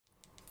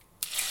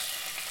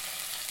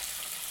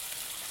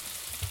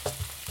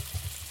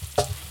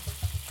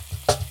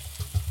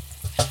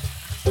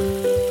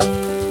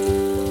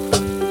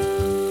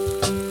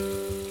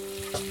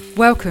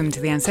Welcome to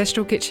the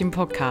Ancestral Kitchen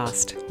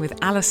podcast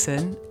with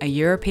Alison, a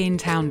European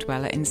town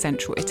dweller in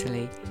central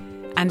Italy,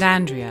 and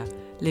Andrea,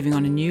 living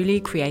on a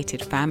newly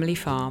created family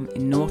farm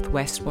in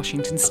northwest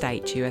Washington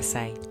State,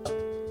 USA.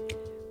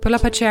 Pull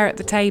up a chair at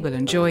the table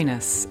and join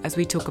us as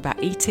we talk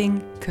about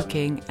eating,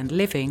 cooking, and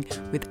living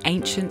with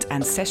ancient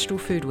ancestral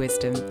food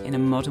wisdom in a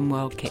modern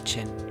world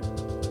kitchen.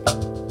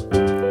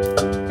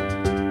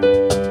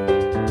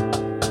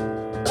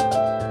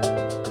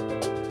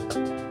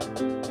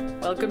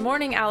 Well, good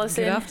morning,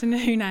 Alison. Good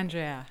afternoon,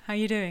 Andrea. How are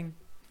you doing?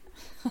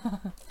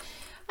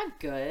 I'm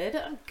good.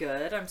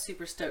 I'm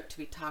super stoked to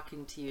be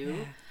talking to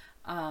you.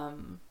 Yeah.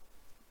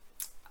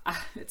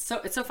 It's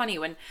so funny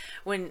when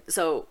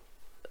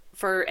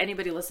for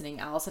anybody listening,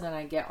 Alison and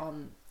I get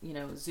on,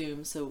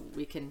 Zoom so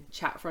we can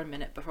chat for a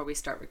minute before we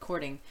start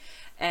recording.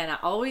 And I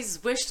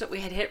always wish that we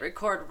had hit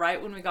record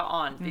right when we got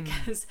on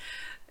because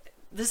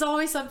there's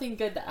always something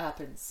good that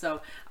happens.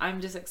 So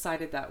I'm just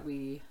excited that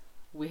we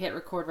hit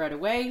record right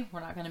away.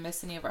 We're not going to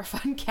miss any of our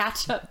fun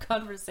catch-up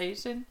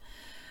conversation.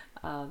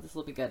 This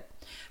will be good.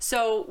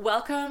 So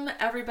welcome,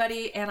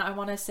 everybody. And I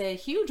want to say a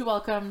huge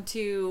welcome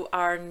to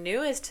our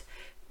newest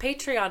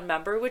Patreon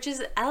member, which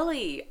is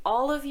Ellie.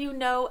 All of you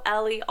know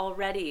Ellie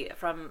already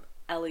from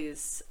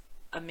Ellie's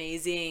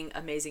amazing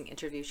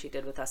interview she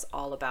did with us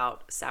all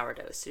about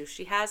sourdough. So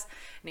she has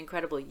an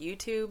incredible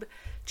YouTube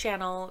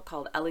channel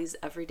called Ellie's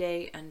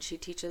Everyday, and she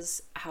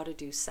teaches how to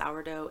do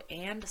sourdough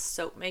and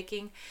soap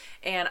making.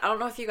 And I don't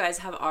know if you guys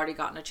have already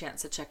gotten a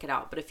chance to check it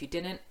out, but if you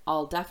didn't,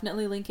 I'll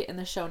definitely link it in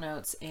the show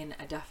notes, and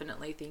I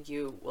definitely think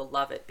you will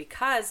love it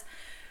because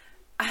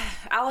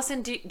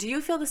Alison, do you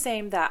feel the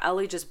same that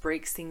Ellie just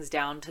breaks things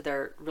down to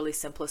their really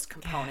simplest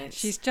components?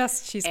 She's got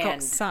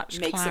such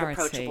makes clarity. It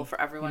approachable for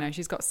everyone.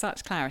 She's got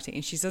such clarity,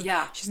 and she's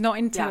not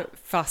into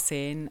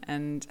fussing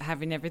and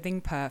having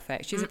everything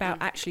perfect. She's about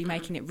actually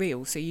making it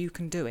real so you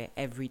can do it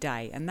every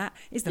day, and that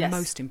is the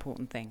most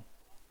important thing.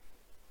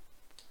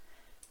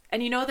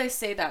 And they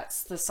say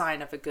that's the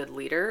sign of a good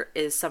leader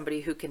is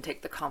somebody who can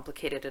take the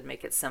complicated and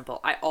make it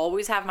simple. I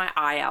always have my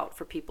eye out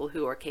for people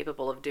who are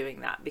capable of doing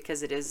that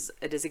because it is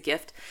a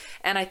gift.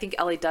 And I think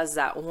Ellie does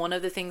that. One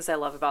of the things I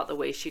love about the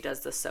way she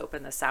does the soap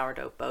and the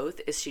sourdough both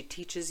is she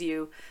teaches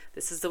you,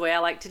 this is the way I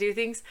like to do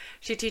things,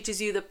 she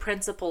teaches you the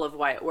principle of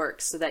why it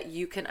works so that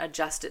you can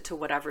adjust it to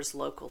whatever's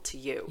local to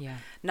you. Yeah.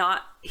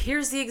 Not,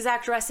 here's the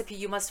exact recipe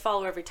you must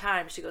follow every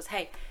time. She goes,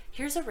 hey,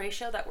 here's a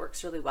ratio that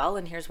works really well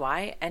and here's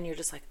why. And you're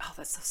just like, oh,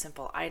 that's so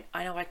simple. I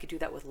know I could do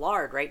that with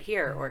lard right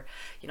here. Or,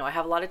 I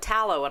have a lot of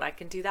tallow and I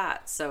can do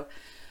that. So,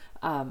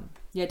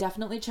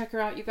 definitely check her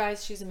out, you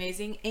guys. She's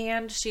amazing.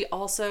 And she's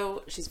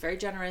very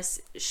generous.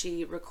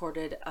 She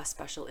recorded a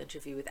special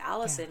interview with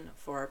Alison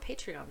for our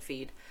Patreon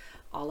feed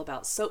all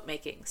about soap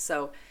making.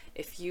 So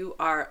if you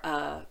are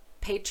a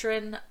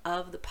patron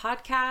of the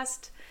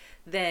podcast,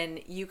 then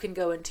you can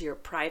go into your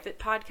private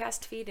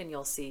podcast feed and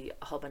you'll see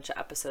a whole bunch of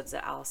episodes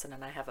that Alison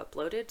and I have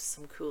uploaded,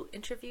 some cool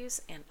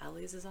interviews, and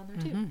Ellie's is on there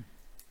too.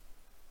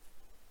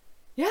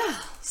 Yeah.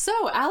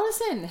 So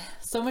Alison,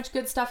 so much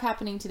good stuff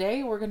happening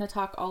today. We're going to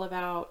talk all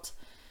about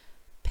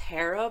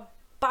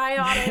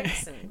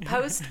parabiotics and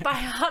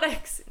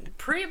postbiotics and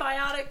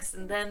prebiotics,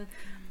 and then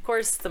of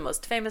course the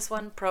most famous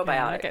one,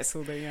 probiotics.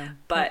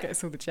 That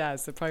gets all the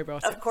jazz, the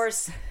probiotics. Of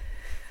course,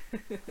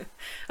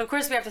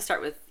 we have to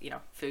start with,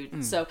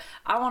 food. So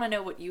I want to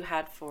know what you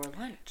had for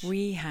lunch.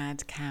 We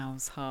had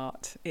cow's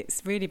heart.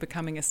 It's really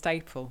becoming a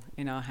staple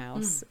in our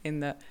house in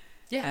that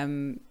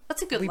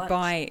that's a good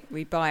lunch.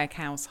 We buy a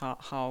cow's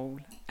heart whole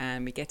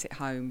and we get it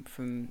home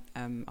from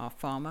our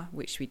farmer,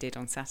 which we did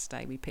on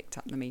Saturday. We picked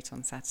up the meat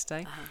on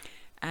Saturday.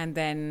 And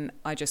then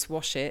I just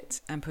wash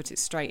it and put it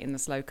straight in the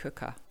slow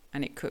cooker,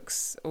 and it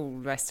cooks all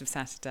the rest of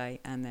Saturday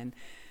and then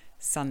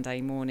Sunday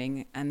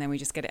morning, and then we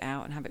just get it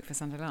out and have it for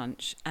Sunday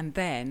lunch, and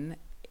then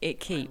it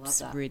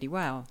keeps really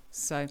well.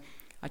 So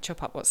I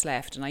chop up what's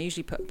left, and I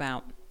usually put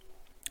about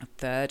a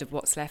third of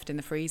what's left in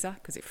the freezer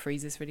because it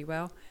freezes really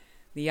well.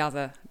 The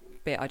other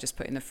bit I just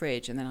put in the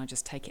fridge, and then I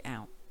just take it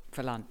out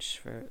for lunch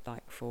for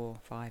like 4 or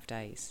 5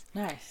 days.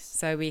 Nice.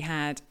 So we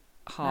had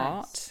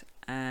heart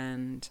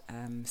and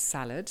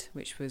salad,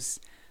 which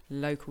was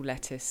local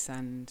lettuce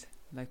and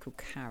local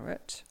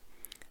carrot,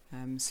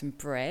 some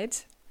bread.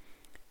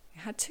 We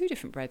had 2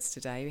 different breads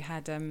today. We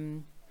had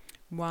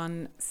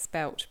one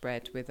spelt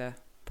bread with a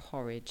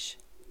porridge,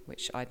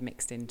 which I'd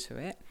mixed into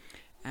it,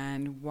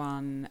 and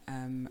one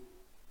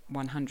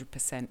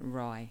 100%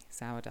 rye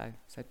sourdough.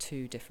 So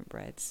 2 different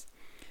breads.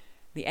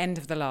 The end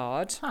of the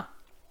lard.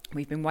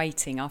 We've been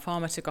waiting. Our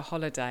farmer took a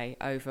holiday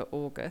over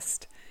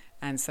August,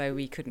 and so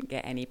we couldn't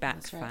get any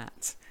back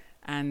fat.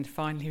 And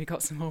finally we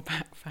got some more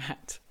back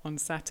fat on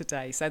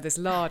Saturday. So there's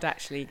lard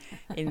actually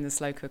in the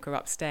slow cooker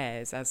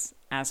upstairs as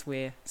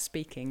we're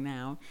speaking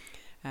now.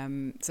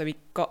 So we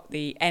got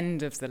the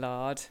end of the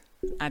lard,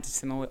 added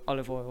some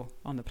olive oil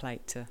on the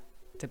plate to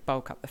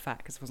bulk up the fat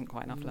because there wasn't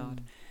quite enough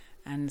lard,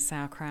 and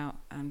sauerkraut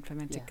and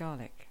fermented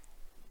garlic.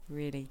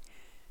 Really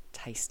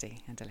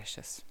tasty and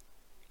delicious.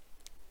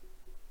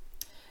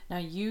 Now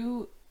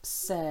you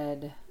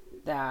said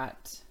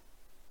that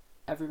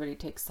everybody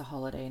takes the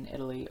holiday in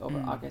Italy over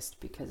August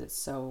because it's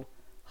so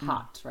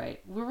hot,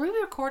 right? Were we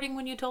recording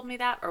when you told me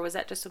that, or was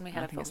that just when we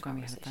had a phone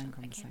conversation? We had a phone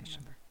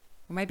conversation.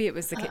 Or maybe it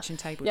was the kitchen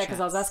table. Yeah, because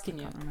I was asking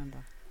you. I can't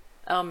remember.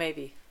 Oh,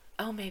 maybe.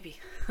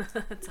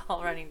 It's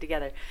all running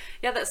together.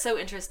 Yeah, that's so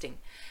interesting.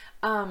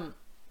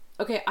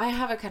 Okay, I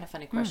have a kind of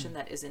funny question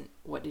that isn't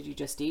what did you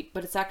just eat,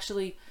 but it's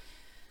actually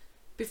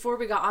before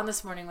we got on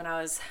this morning when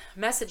I was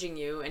messaging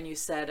you and you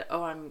said,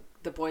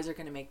 the boys are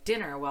going to make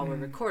dinner while we're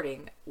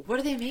recording. What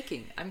are they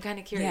making? I'm kind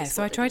of curious. Yeah,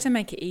 so I try to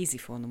make it easy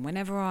for them.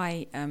 Whenever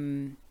I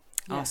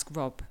ask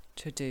Rob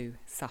to do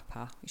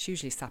supper, it's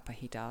usually supper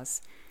he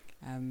does,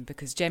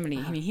 because generally,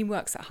 I mean, he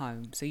works at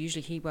home. So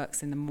usually he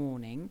works in the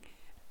morning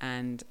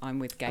and I'm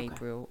with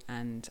Gabriel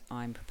and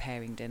I'm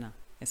preparing dinner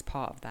as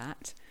part of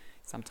that.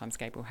 Sometimes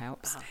Gabriel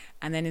helps.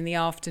 And then in the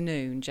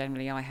afternoon,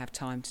 generally I have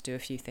time to do a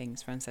few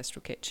things for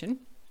Ancestral Kitchen.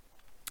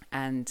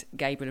 And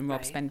Gabriel and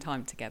Rob spend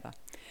time together.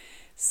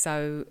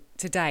 So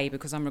today,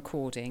 because I'm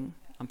recording,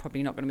 I'm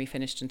probably not going to be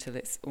finished until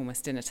it's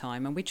almost dinner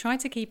time. And we try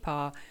to keep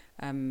our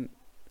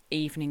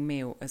evening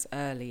meal as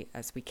early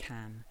as we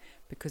can,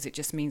 because it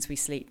just means we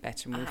sleep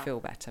better and we feel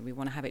better. We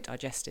want to have it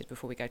digested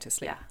before we go to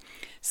sleep. Yeah.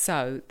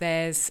 So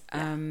there's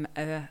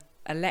a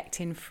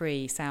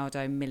lectin-free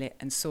sourdough, millet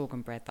and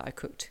sorghum bread that I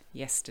cooked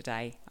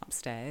yesterday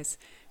upstairs,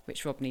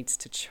 which Rob needs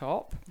to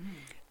chop.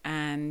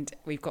 And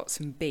we've got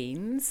some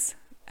beans.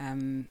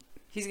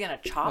 He's going to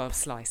chop? Well,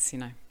 slice, you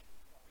know.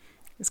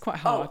 It's quite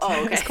hard.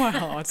 Oh, okay. It's quite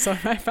hard. So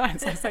my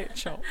fans, I say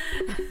chop.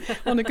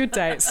 On a good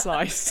day, it's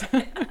slice.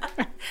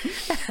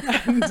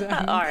 And,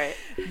 all right.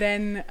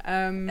 Then,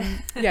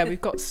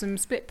 we've got some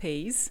split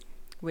peas,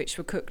 which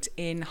were cooked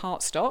in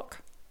heart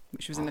stock,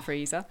 which was in the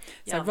freezer.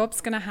 So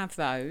Rob's going to have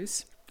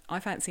those. I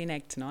fancy an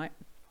egg tonight.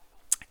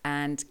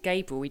 And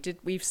Gabriel,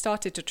 we've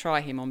started to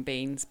try him on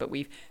beans, but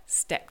we've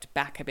stepped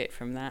back a bit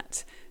from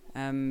that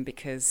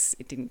because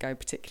it didn't go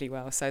particularly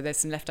well. So there's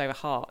some leftover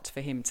heart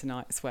for him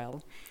tonight as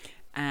well.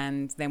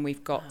 And then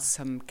we've got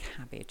some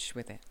cabbage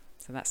with it.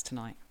 So that's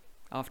tonight,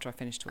 after I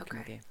finish talking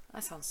with you.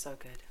 That sounds so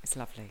good. It's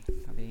lovely.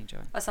 I really enjoy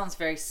it. That sounds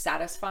very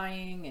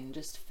satisfying and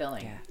just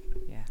filling.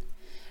 Yeah.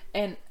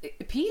 And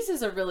peas is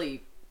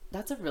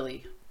that's a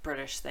really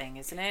British thing,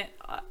 isn't it?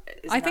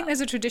 I think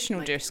there's a traditional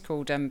dish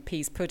called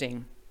peas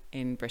pudding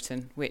in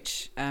Britain,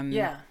 which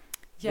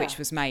which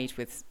was made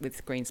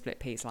with green split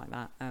peas like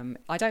that.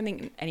 I don't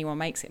think anyone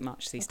makes it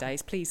much these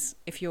days. Please,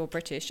 if you're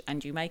British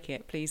and you make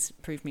it, please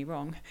prove me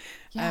wrong.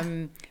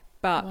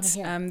 But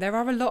there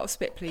are a lot of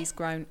split peas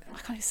grown, I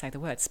can't even say the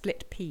word,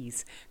 split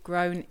peas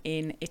grown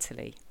in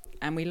Italy.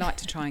 And we like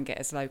to try and get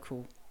as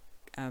local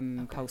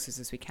pulses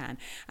as we can.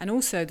 And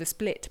also the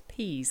split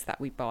peas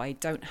that we buy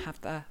don't have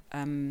the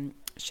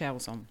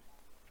shells on.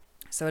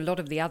 So a lot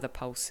of the other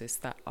pulses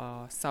that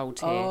are sold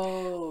here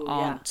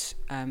aren't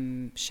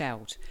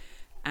shelled.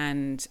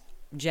 And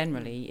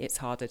generally it's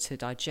harder to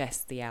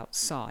digest the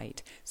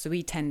outside. So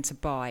we tend to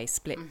buy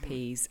split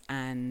peas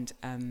and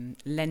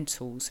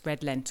lentils,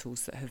 red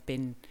lentils that have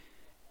been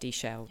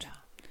deshelled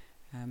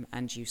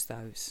and use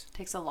those.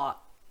 Takes a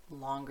lot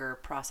longer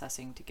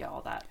processing to get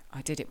all that.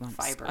 I did it once.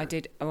 Fiber I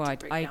did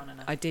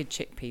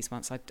chickpeas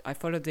once. I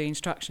followed the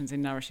instructions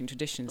in Nourishing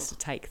Traditions to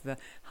take the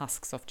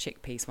husks off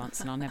chickpeas once,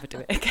 and I'll never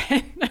do it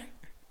again.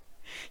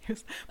 It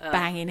was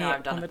banging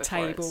it on the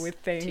table with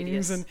things,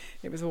 tedious. And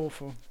it was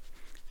awful.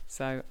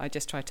 So I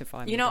just tried to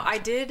find. You know, I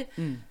did.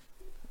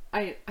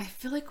 I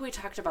feel like we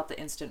talked about the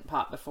Instant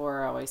Pot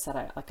before. I always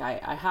said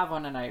I have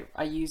one and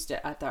I used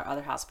it at the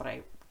other house, but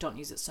I don't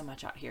use it so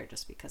much out here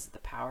just because of the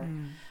power.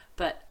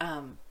 But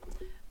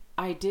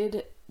I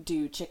did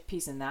do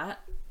chickpeas in that,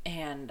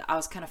 and I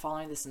was kind of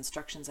following this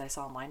instructions I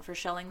saw online for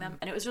shelling them,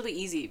 and it was really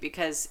easy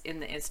because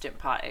in the Instant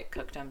Pot it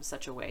cooked them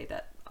such a way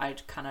that I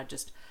kind of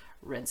just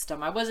rinsed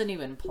them. I wasn't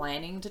even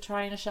planning to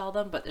try and shell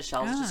them, but the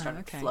shells just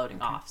started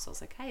floating off. So I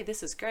was like, hey,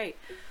 this is great.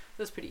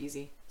 It was pretty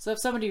easy. So if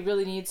somebody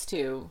really needs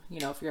to, you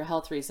know, for your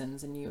health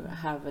reasons, and you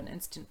have an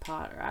Instant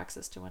Pot or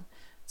access to one,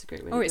 it's a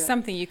great way to do it. Or it's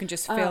something you can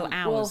just fill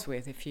hours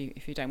with if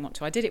you don't want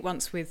to. I did it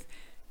once with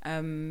I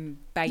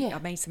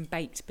made some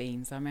baked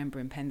beans, I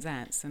remember, in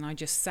Penzance, and I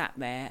just sat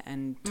there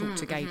and talked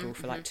to Gabriel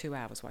for like 2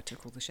 hours while I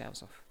took all the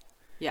shells off.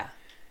 Yeah.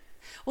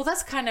 Well,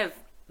 that's kind of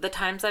the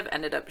times I've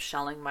ended up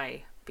shelling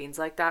my beans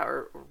like that,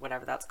 or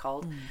whatever that's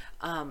called,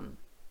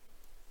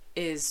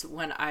 is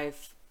when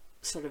I've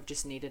sort of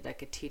just needed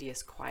like a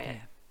tedious, quiet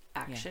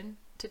action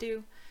to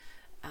do.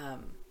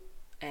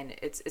 And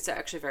it's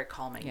actually very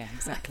calming. Yeah,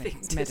 exactly.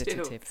 It's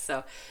meditative.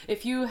 So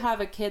if you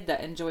have a kid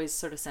that enjoys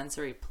sort of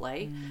sensory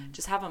play,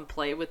 just have them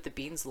play with the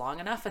beans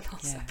long enough and they'll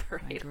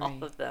separate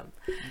all of them.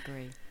 I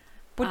agree.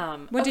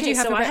 What did you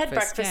have for breakfast? I had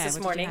breakfast this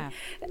morning.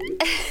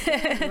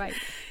 Right.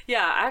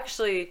 Yeah,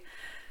 actually,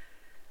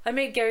 I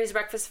made Gary's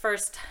breakfast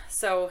first.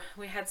 So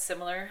we had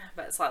similar,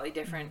 but slightly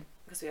different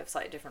because we have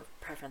slightly different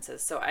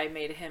preferences. So I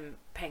made him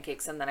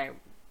pancakes and then I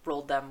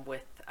rolled them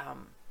with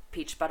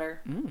peach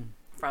butter.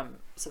 From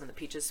some of the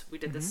peaches we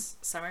did this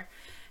summer.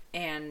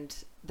 And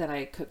then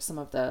I cooked some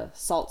of the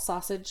salt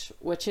sausage,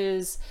 which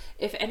is,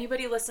 if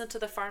anybody listened to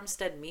the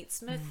Farmstead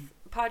Meatsmith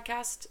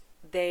podcast,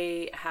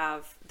 they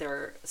have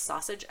their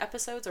sausage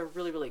episodes are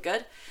really, really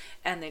good.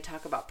 And they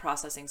talk about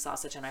processing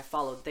sausage, and I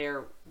followed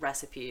their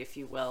recipe, if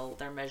you will,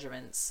 their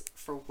measurements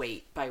for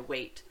weight by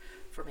weight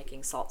for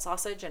making salt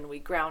sausage. And we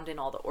ground in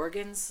all the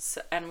organs,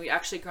 and we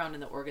actually ground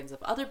in the organs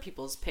of other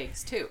people's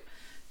pigs too,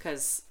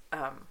 because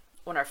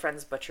when our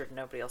friends butchered,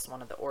 nobody else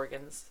wanted the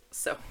organs,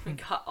 so we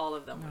got all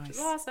of them, which is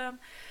awesome.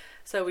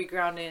 So we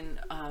ground in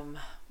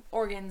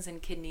organs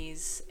and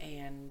kidneys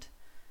and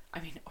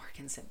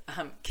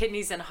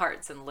kidneys and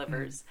hearts and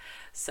livers.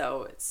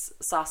 So it's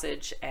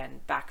sausage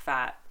and back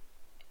fat,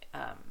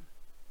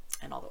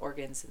 and all the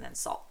organs, and then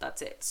salt.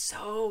 That's it.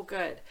 So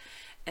good.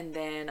 And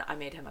then I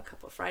made him a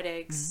couple of fried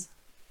eggs,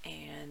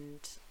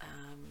 and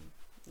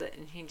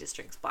he just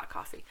drinks black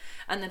coffee.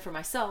 And then for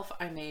myself,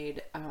 I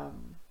made I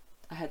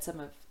had some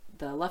of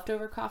the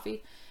leftover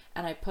coffee,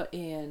 and I put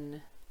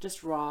in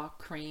just raw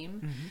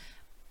cream.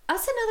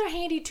 That's another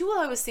handy tool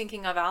I was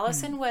thinking of,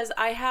 Allison, was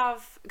I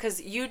have,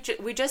 because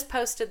we just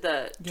posted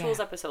the tools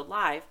episode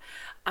live.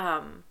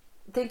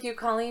 Thank you,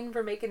 Colleen,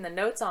 for making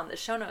the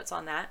show notes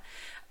on that.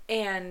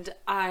 And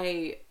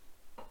I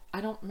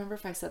don't remember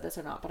if I said this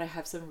or not, but I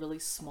have some really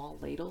small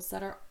ladles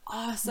that are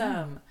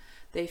awesome.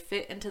 They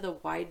fit into the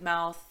wide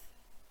mouth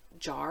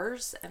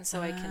jars, and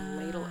so I can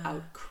ladle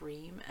out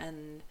cream,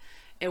 and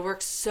it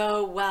works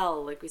so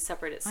well. Like, we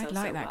separate it so well. I'd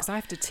like that, because I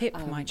have to tip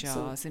my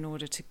jars in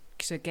order to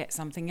get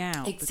something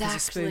out. Exactly. Because a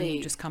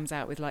spoon just comes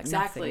out with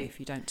nothing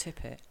if you don't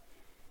tip it.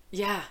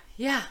 Yeah,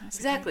 that's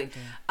exactly.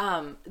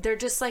 They're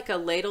just like a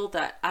ladle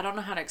that, I don't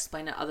know how to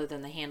explain it other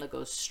than the handle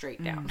goes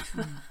straight down.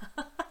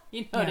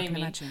 You know what I mean?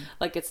 Imagine.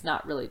 Like, it's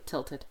not really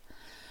tilted.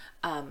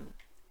 I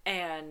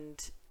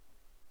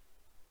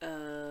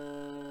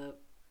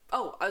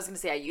was going to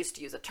say I used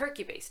to use a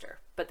turkey baster,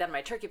 but then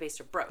my turkey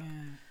baster broke.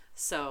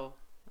 So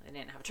I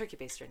didn't have a turkey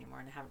baster anymore,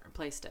 and I haven't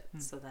replaced it.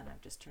 So then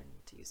I've just turned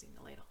to using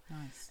the ladle.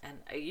 Nice. And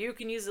you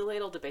can use the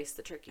ladle to baste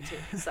the turkey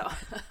too. So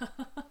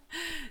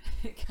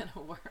it kind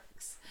of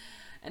works.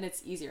 And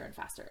it's easier and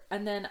faster.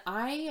 And then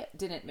I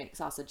didn't make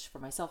sausage for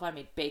myself. I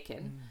made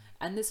bacon.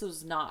 And this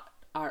was not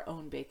our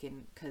own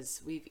bacon,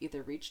 because we've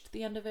either reached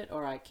the end of it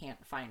or I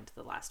can't find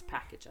the last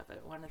package of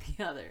it, one or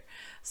the other.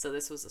 So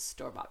this was a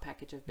store-bought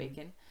package of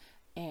bacon.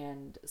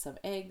 And some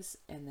eggs,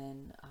 and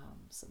then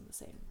some of the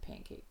same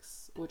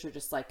pancakes, which are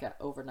just like a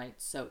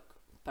overnight soak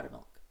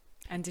buttermilk.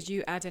 And did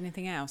you add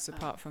anything else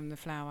apart from the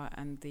flour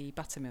and the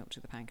buttermilk to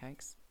the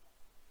pancakes?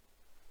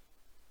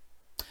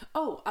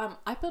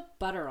 I put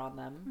butter on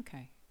them.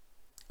 Okay.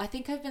 I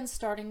think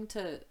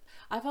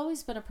I've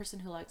always been a person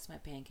who likes my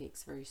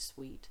pancakes very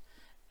sweet,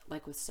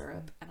 like with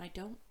syrup. And I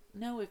don't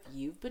know if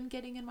you've been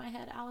getting in my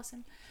head,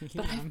 Allison,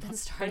 but I've been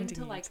starting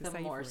to like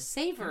them more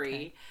savory.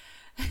 Okay.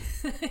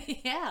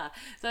 Yeah,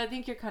 so I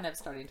think you're kind of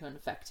starting to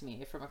infect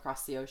me from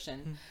across the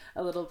ocean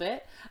a little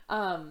bit.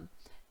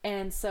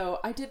 And so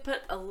I did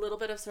put a little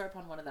bit of syrup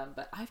on one of them,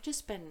 but I've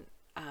just been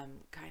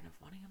kind of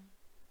wanting them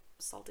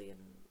salty and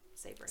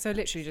savory. So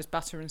literally just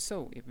butter and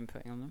salt you've been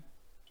putting on them?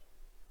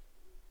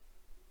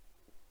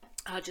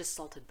 Just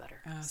salted butter.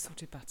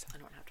 Salted butter. I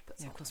don't have to put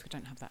salt. Yeah, of course, we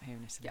don't have that here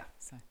in Italy. Yeah.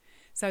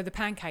 So the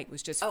pancake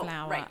was just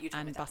flour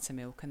and that.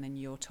 buttermilk, and then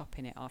you're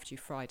topping it after you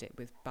fried it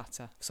with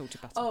butter,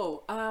 salted butter.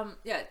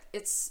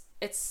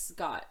 It's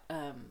got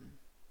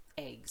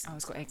eggs. Oh,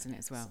 it's got eggs in it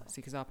as well. See,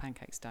 because our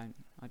pancakes don't.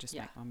 I just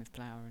make one with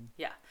flour and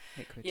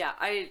liquid. Yeah,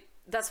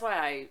 that's why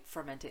I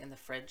ferment it in the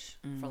fridge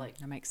for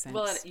that makes sense.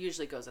 Well, it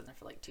usually goes in there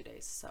for like 2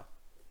 days, so.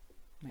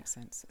 Makes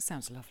sense. It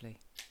sounds lovely.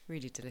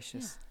 Really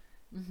delicious.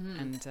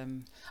 Yeah.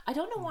 And I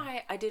don't know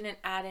why I didn't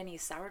add any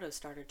sourdough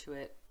starter to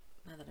it.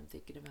 Now that I'm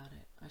thinking about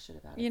it, I should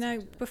have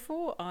added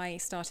before I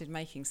started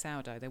making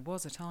sourdough, there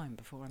was a time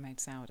before I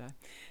made sourdough,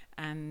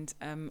 and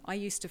I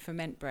used to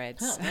ferment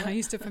breads. I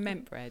used to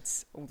ferment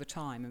breads all the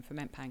time and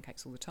ferment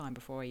pancakes all the time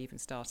before I even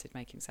started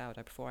making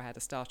sourdough, before I had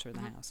a starter in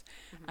the house.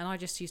 And I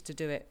just used to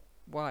do it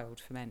wild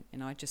ferment,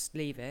 and I just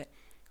leave it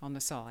on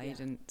the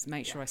side and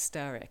make sure I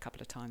stir it a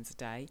couple of times a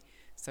day,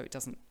 so it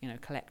doesn't,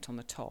 collect on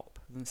the top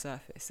and the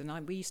surface.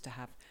 And we used to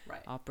have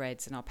our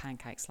breads and our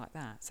pancakes like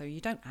that. So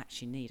you don't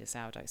actually need a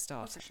sourdough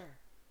starter. For sure.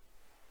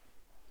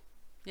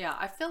 Yeah,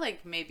 I feel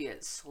like maybe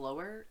it's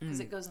slower because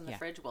it goes in the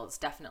fridge. Well, it's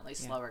definitely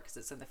slower because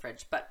it's in the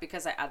fridge. But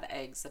because I add the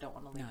eggs, I don't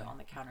want to leave it on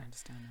the counter. I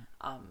understand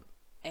that.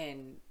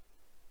 And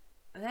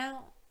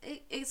now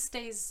it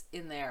stays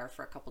in there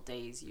for a couple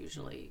days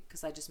usually,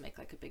 because I just make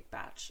like a big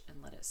batch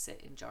and let it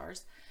sit in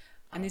jars.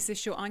 And is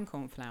this your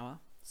einkorn flour?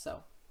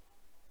 So.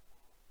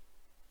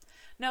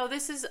 No,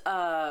 this is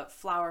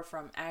flour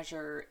from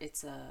Azure.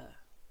 It's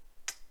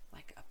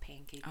like a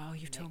pancake. Oh,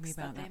 you've told me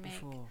about that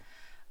before.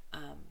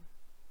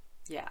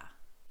 Yeah.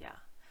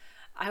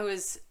 I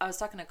was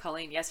talking to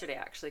Colleen yesterday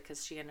actually,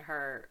 because she and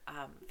her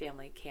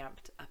family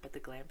camped up at the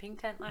glamping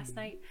tent last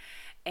night,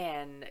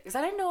 and because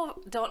I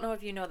don't know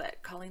if you know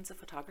that Colleen's a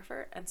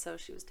photographer, and so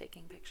she was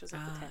taking pictures of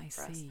the tent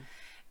for us.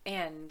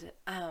 And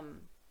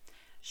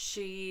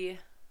she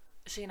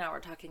and I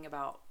were talking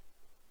about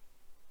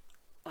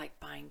like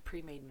buying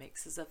pre-made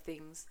mixes of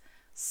things.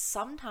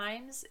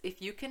 Sometimes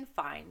if you can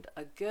find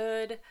a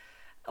good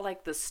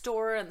like the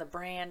store and the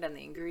brand and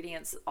the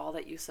ingredients, all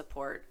that you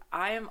support,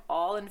 I am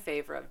all in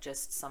favor of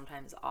just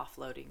sometimes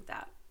offloading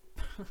that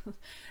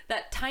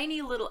that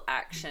tiny little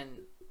action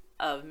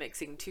of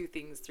mixing 2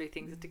 things, 3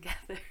 things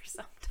together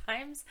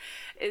sometimes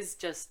is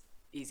just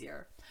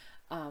easier.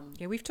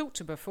 Yeah, we've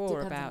talked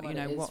before about, you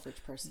know,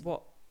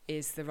 what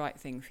is the right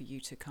thing for you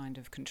to kind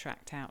of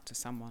contract out to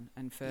someone,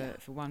 and for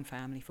one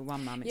family, for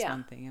one mum, it's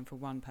one thing, and for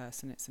one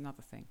person, it's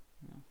another thing.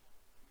 Yeah.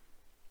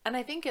 And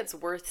I think it's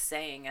worth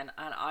saying, and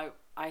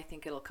I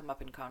think it'll come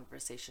up in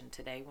conversation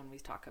today when we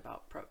talk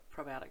about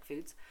probiotic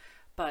foods,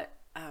 but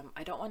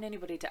I don't want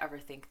anybody to ever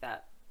think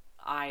that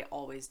I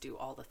always do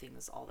all the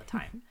things all the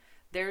time.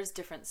 There's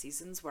different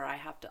seasons where I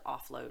have to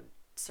offload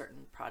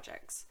certain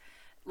projects.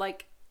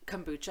 Like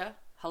kombucha.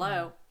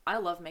 Hello. I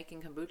love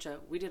making kombucha.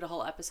 We did a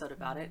whole episode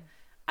about it.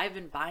 I've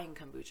been buying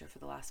kombucha for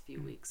the last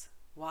few weeks.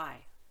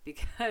 Why?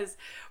 Because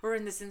we're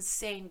in this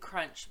insane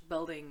crunch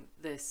building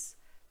this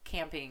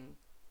camping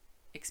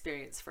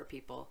experience for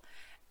people,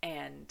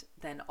 and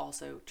then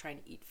also trying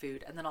to eat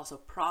food, and then also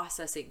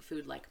processing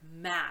food like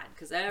mad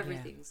because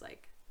everything's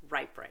like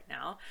ripe right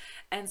now.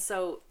 And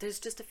so there's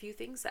just a few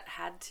things that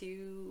had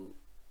to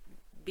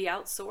be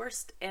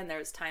outsourced, and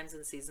there's times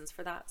and seasons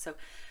for that. So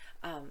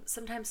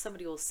sometimes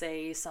somebody will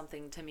say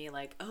something to me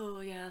like,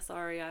 oh yeah,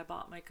 sorry, I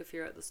bought my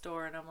kefir at the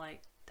store, and I'm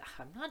like,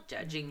 I'm not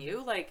judging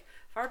you, like,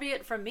 far be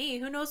it from me,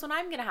 who knows when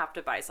I'm gonna have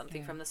to buy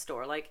something from the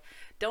store. Like,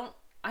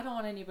 I don't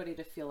want anybody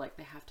to feel like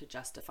they have to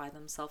justify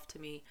themselves to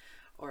me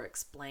or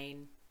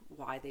explain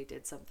why they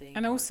did something.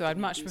 And also, I'd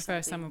much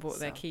prefer someone bought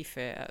their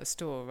kefir at a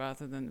store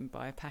rather than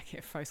buy a packet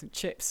of frozen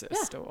chips at a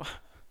store.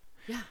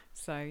 Yeah.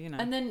 So, you know.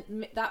 And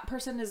then that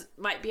person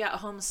might be at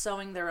home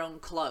sewing their own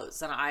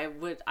clothes. And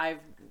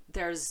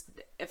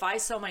if I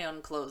sew my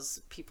own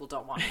clothes, people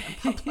don't want me in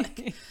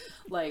public.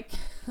 Like,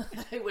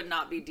 it would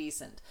not be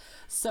decent.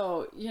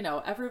 So, you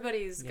know,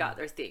 everybody's got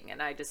their thing.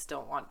 And I just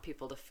don't want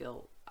people to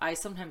feel, I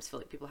sometimes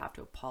feel like people have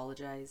to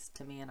apologize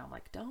to me. And I'm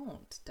like,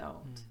 don't.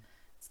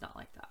 It's not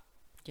like that.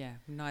 Yeah,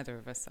 neither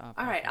of us are.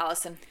 All right,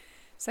 Alison.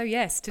 So,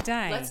 yes,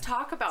 today. Let's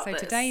talk about this.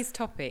 So, today's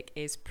topic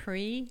is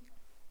pre,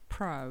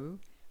 pro,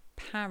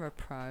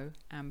 parapro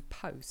and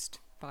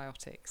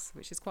postbiotics,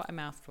 which is quite a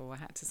mouthful. I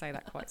had to say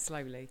that quite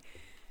slowly.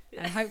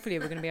 And hopefully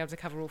we're going to be able to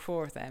cover all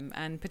 4 of them,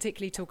 and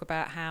particularly talk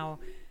about how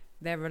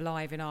they're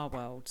alive in our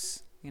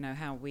worlds, you know,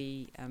 how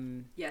we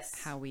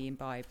how we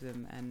imbibe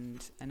them,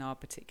 and our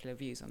particular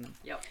views on them.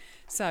 Yep.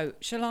 So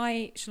shall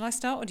I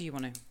start, or do you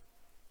want to?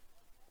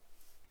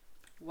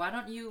 Why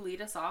don't you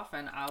lead us off,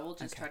 and I will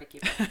just try to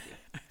keep up with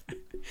you.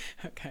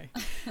 Okay,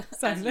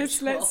 so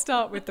let's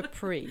start with the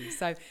pre.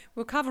 So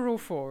we'll cover all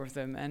 4 of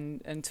them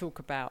and talk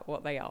about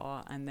what they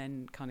are, and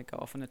then kind of go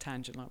off on a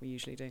tangent like we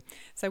usually do.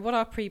 So what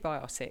are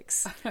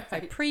prebiotics? Right. So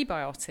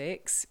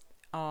prebiotics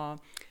are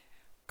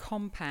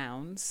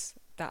compounds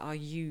that are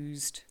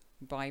used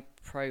by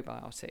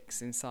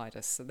probiotics inside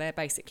us. So they're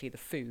basically the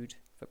food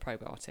for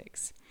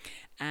probiotics.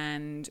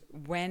 And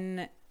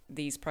when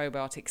these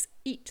probiotics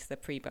eat the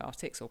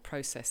prebiotics or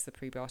process the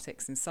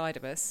prebiotics inside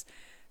of us,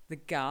 the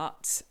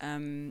gut,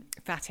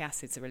 fatty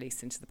acids are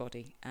released into the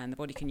body, and the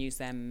body can use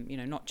them, you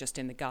know, not just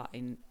in the gut,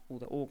 in all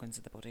the organs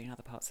of the body and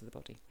other parts of the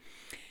body.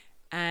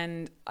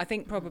 And I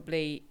think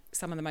probably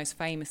some of the most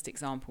famous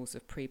examples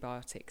of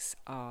prebiotics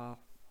are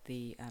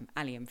the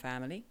allium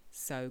family,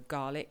 so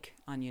garlic,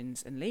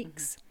 onions and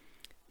leeks.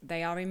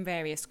 They are in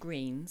various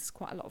greens,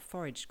 quite a lot of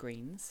forage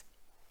greens,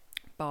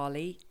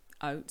 barley,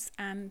 oats,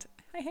 and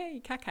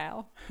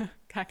cacao.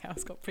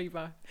 Cacao's got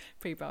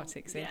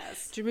prebiotics in.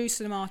 Yes.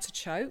 Jerusalem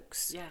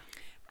artichokes. Yeah.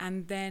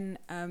 And then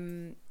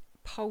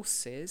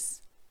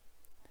pulses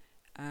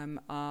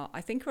are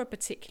a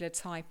particular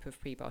type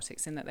of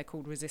prebiotics in that they're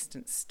called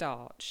resistant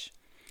starch.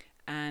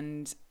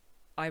 And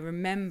I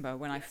remember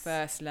when I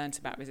first learnt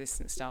about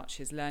resistant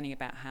starches, learning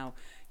about how,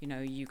 you know,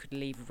 you could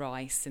leave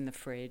rice in the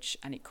fridge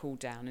and it cooled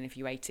down, and if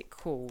you ate it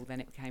cool, then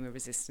it became a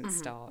resistant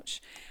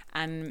starch.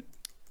 And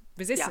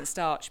resistant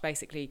starch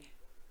basically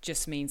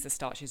just means the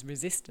starch is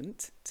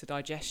resistant to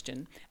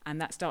digestion,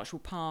 and that starch will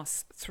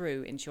pass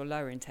through into your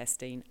lower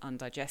intestine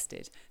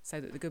undigested,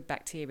 so that the good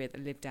bacteria that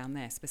live down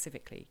there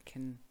specifically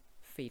can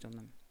feed on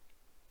them.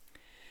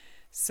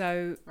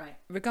 So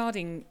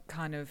regarding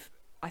kind of,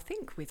 I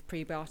think with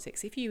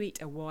prebiotics, if you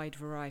eat a wide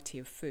variety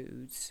of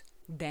foods,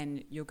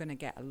 then you're going to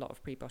get a lot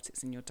of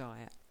prebiotics in your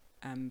diet.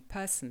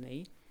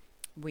 Personally,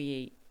 we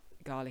eat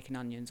garlic and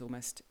onions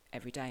almost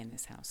every day in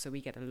this house, so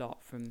we get a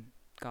lot from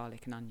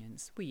garlic and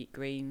onions. We eat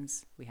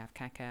greens, we have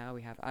cacao,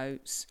 we have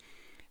oats,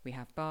 we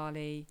have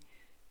barley,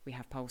 we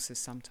have pulses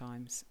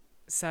sometimes.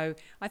 So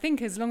I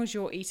think as long as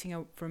you're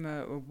eating from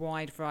a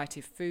wide variety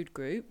of food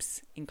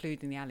groups,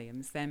 including the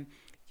alliums, then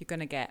you're going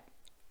to get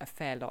a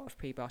fair lot of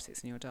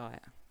prebiotics in your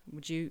diet.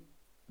 Would you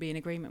be in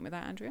agreement with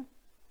that, Andrea?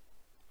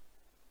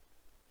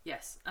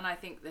 Yes, and I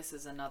think this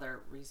is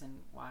another reason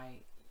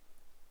why,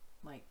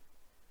 like,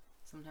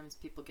 sometimes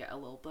people get a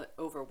little bit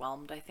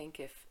overwhelmed. I think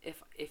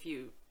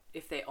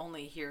if they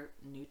only hear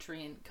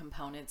nutrient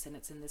components and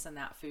it's in this and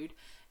that food,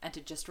 and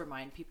to just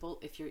remind people,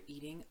 if you're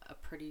eating a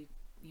pretty,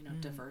 you know,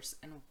 diverse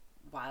and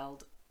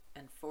wild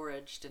and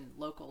foraged and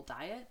local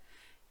diet,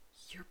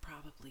 you're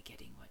probably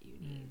getting what you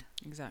need.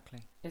 Exactly.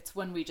 It's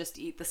when we just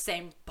eat the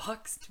same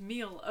boxed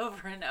meal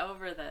over and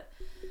over that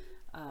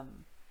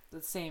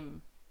the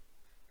same,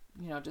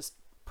 just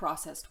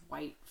processed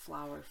white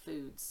flour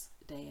foods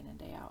day in and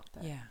day out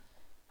that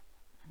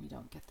we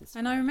don't get this.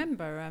 And I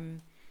remember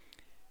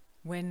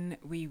when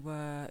we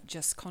were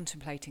just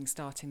contemplating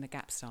starting the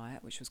GAPS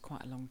diet, which was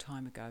quite a long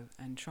time ago,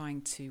 and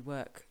trying to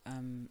work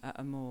at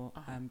a more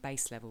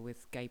base level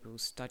with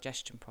Gabriel's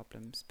digestion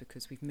problems,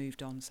 because we've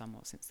moved on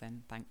somewhat since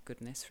then, thank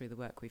goodness, through the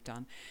work we've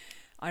done.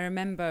 I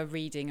remember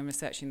reading and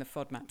researching the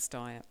FODMAPs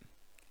diet,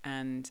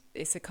 and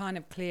it's a kind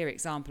of clear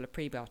example of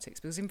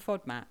prebiotics, because in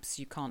FODMAPs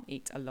you can't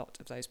eat a lot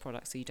of those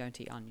products, so you don't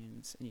eat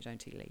onions and you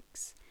don't eat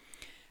leeks.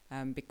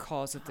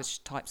 Because of the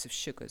types of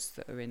sugars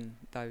that are in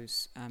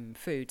those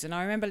foods. And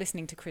I remember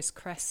listening to Chris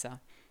Kresser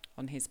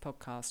on his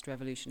podcast,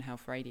 Revolution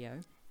Health Radio,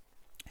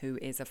 who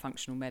is a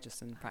functional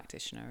medicine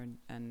practitioner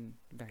and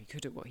very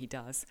good at what he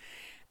does,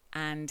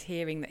 and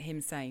hearing that him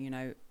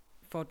saying,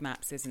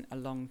 FODMAPs isn't a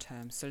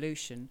long-term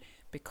solution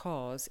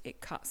because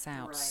it cuts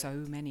out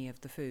so many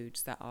of the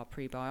foods that are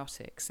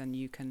prebiotics, and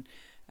you can,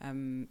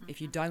 if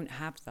you don't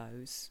have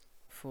those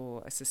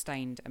for a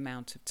sustained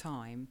amount of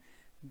time,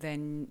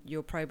 then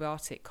your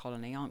probiotic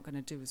colony aren't going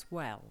to do as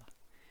well.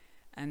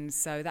 And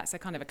so that's a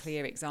kind of a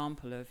clear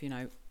example of,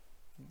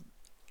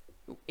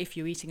 if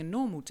you're eating a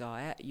normal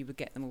diet, you would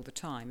get them all the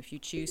time. If you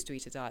choose to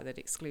eat a diet that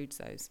excludes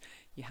those,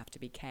 you have to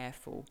be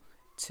careful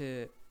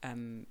to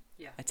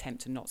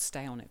attempt to not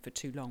stay on it for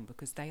too long,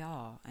 because they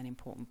are an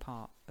important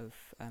part of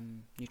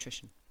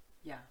nutrition.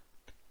 Yeah,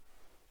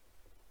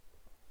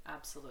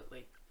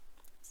 absolutely.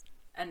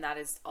 And that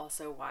is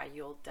also why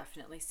you'll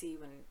definitely see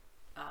when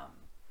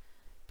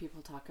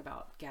people talk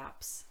about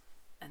GAPS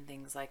and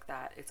things like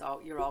that,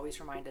 you're always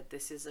reminded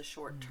this is a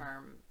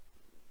short-term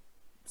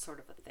sort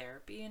of a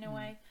therapy in a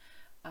way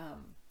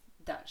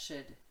that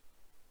should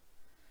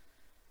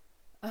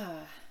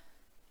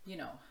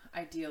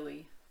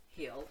ideally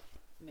heal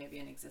maybe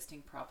an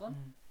existing problem,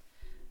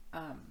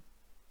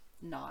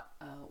 not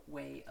a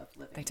way of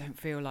living. They don't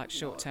feel like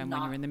short-term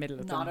when you're in the middle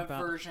of them. Not a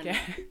version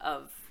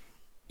of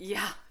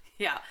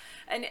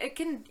and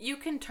you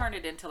can turn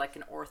it into like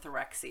an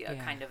orthorexia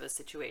kind of a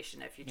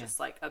situation if you just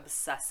like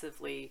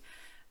obsessively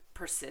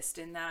persist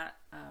in that.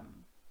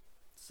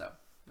 So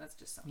that's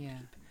just something to keep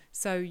in mind.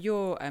 So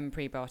your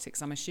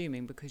prebiotics, I'm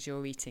assuming, because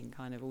you're eating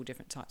kind of all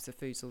different types of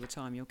foods all the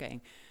time, you're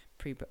getting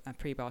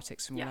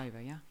prebiotics from all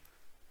over,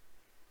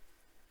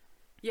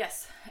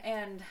 Yes,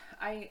 and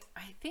I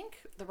think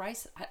the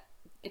rice,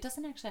 it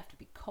doesn't actually have to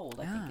be cold.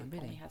 I think it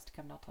only has to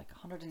come down to like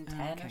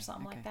 110 or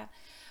something like that.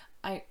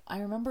 I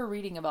remember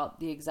reading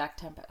about the exact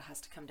temp it has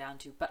to come down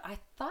to, but I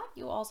thought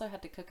you also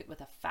had to cook it with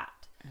a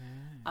fat.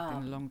 It's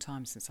been a long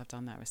time since I've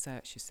done that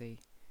research, you see.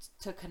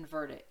 To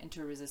convert it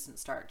into resistant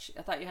starch.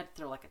 I thought you had to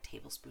throw like a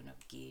tablespoon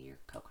of ghee or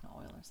coconut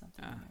oil or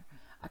something in there.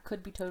 I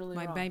could be totally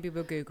wrong. Maybe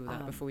we'll Google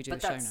that before we do the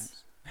show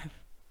notes.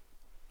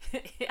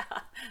 Yeah,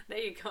 there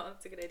you go.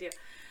 That's a good idea.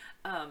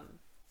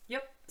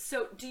 Yep.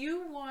 So do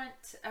you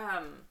want...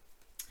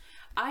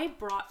 I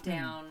brought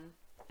down...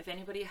 If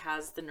anybody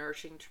has the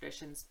Nourishing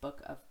Traditions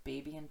book of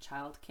baby and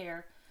child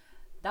care,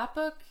 that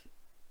book,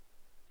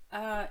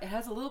 it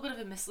has a little bit of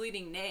a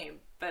misleading name,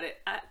 but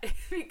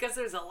because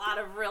there's a lot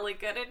of really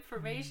good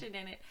information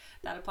in it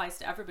that applies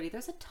to everybody.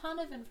 There's a ton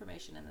of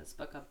information in this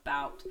book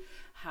about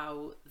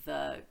how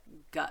the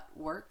gut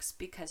works,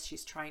 because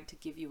she's trying to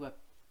give you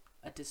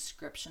a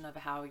description of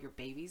how your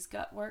baby's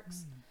gut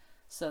works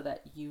so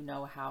that you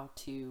know how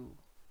to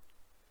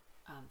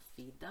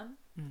feed them.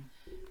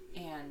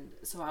 And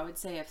so I would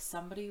say if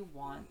somebody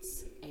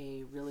wants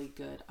a really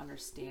good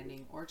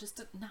understanding, or just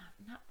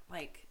not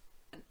like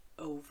an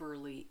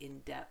overly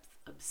in-depth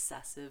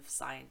obsessive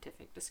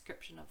scientific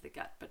description of the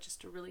gut, but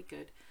just a really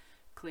good,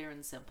 clear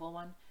and simple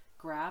one,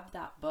 grab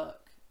that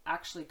book.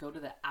 Actually go to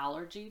the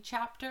allergy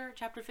chapter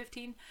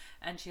 15,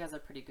 and she has a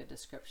pretty good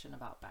description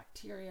about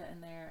bacteria in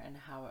there and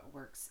how it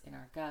works in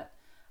our gut.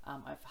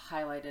 I've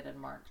highlighted and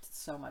marked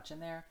so much in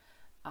there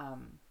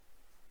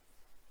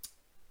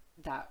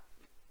that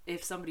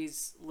if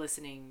somebody's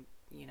listening,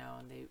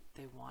 and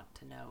they want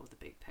to know the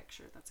big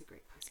picture, that's a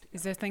great place to go.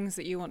 Is there things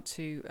that you want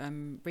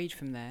to read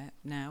from there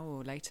now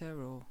or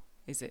later, or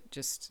is it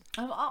just...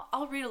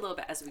 I'll read a little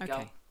bit as we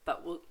go,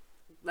 but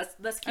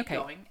let's keep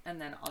going, and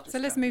then I'll just... So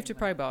let's move to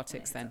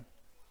probiotics then.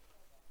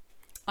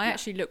 I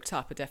actually looked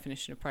up a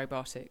definition of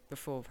probiotics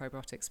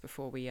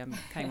before we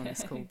came on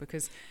this call,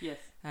 because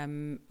I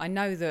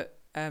know that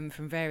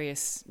from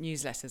various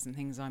newsletters and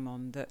things I'm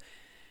on, that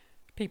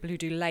people who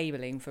do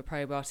labelling for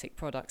probiotic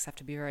products have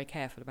to be very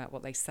careful about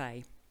what they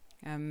say.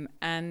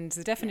 And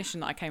the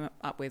definition that I came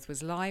up with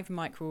was live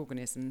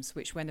microorganisms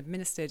which, when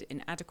administered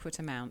in adequate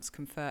amounts,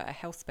 confer a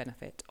health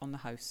benefit on the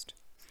host.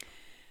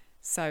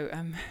 So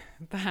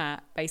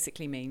that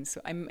basically means,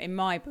 in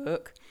my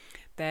book,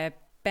 they're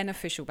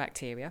beneficial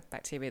bacteria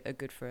that are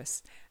good for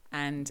us.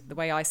 And the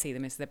way I see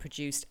them is they're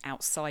produced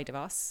outside of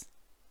us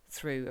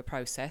through a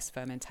process,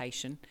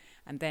 fermentation,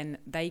 and then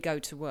they go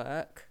to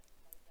work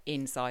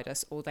inside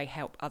us, or they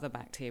help other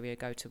bacteria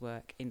go to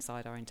work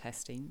inside our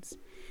intestines.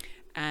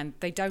 And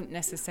they don't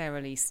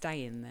necessarily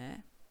stay in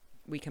there.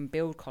 We can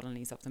build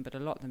colonies of them, but a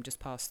lot of them just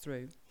pass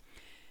through.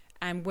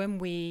 And when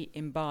we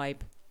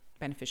imbibe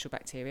beneficial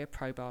bacteria,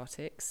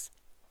 probiotics,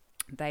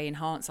 they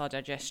enhance our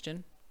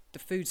digestion. The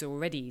foods are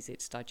already easy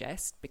to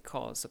digest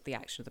because of the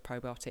action of the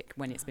probiotic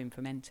when it's been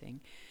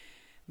fermenting.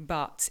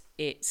 But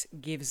it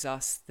gives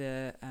us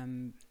the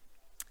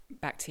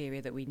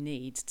bacteria that we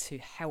need to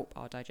help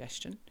our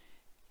digestion.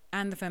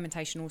 And the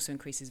fermentation also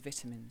increases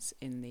vitamins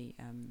in the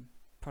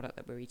product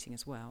that we're eating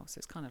as well. So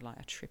it's kind of like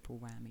a triple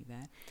whammy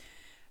there.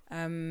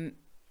 I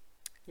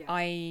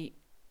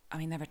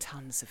mean, there are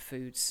tons of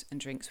foods and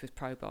drinks with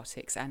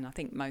probiotics, and I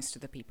think most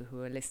of the people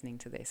who are listening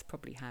to this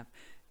probably have,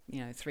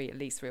 at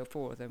least 3 or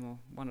 4 of them, or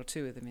 1 or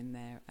 2 of them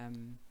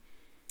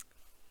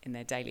in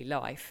their daily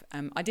life.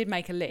 I did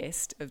make a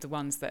list of the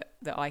ones that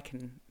I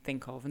can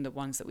think of and the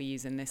ones that we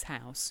use in this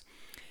house.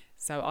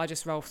 So I'll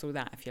just roll through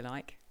that if you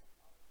like.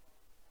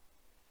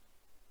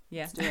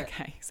 Yeah.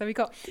 Okay. So we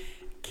got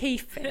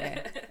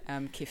kefir,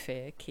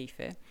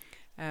 kefir,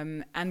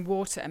 and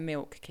water and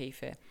milk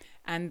kefir.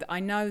 And I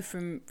know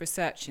from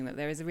researching that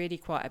there is really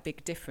quite a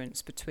big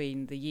difference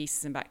between the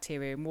yeasts and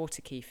bacteria in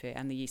water kefir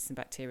and the yeasts and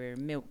bacteria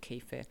in milk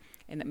kefir,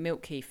 in that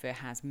milk kefir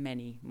has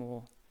many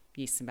more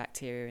yeasts and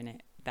bacteria in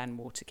it than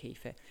water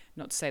kefir.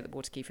 Not to say that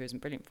water kefir isn't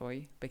brilliant for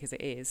you, because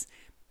it is,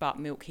 but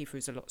milk kefir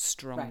is a lot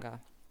stronger. Right.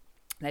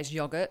 There's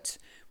yogurt,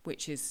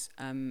 which is,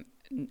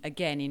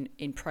 again,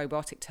 in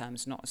probiotic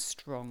terms, not as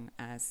strong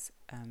as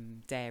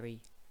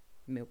dairy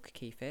milk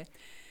kefir.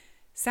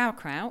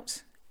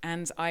 Sauerkraut,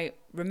 and I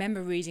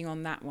remember reading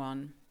on that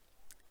one,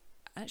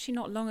 actually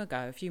not long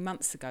ago, a few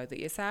months ago, that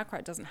your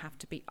sauerkraut doesn't have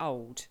to be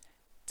old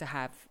to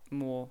have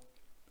more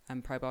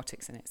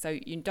probiotics in it. So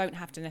you don't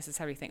have to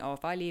necessarily think,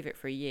 if I leave it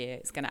for a year,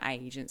 it's going to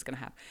age and it's going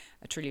to have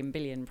 1 trillion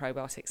billion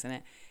probiotics in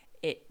it.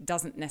 It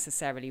doesn't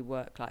necessarily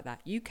work like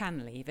that. You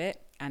can leave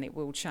it and it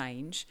will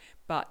change,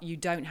 but you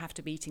don't have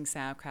to be eating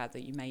sauerkraut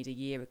that you made a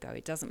year ago.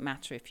 It doesn't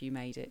matter if you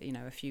made it,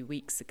 a few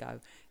weeks ago.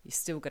 You're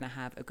still going to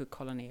have a good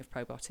colony of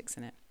probiotics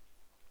in it.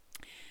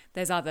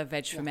 There's other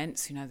veg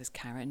ferments, there's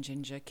carrot and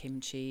ginger,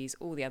 kimchi,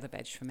 all the other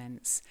veg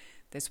ferments.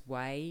 There's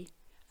whey,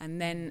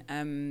 and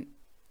then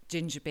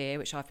ginger beer,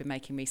 which I've been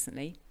making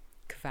recently.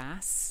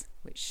 Kvass,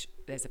 which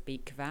there's a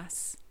beet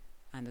kvass,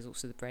 and there's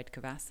also the bread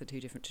kvass, the 2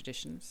 different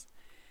traditions.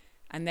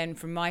 And then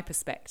from my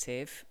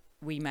perspective,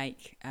 we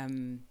make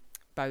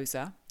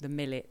Boza, the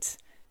millet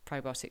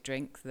probiotic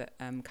drink that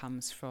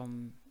comes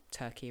from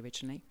Turkey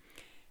originally.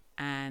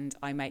 And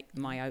I make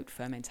my oat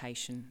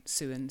fermentation,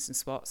 suans and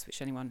swats,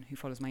 which anyone who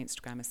follows my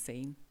Instagram has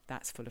seen.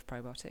 That's full of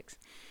probiotics.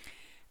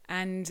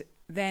 And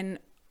then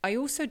I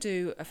also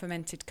do a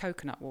fermented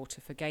coconut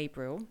water for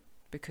Gabriel,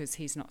 because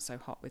he's not so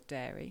hot with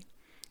dairy.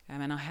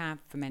 And I have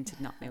fermented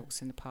nut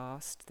milks in the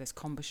past. There's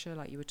kombucha,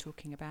 like you were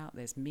talking about.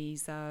 There's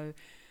miso.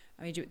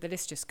 I mean, the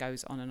list just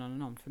goes on and on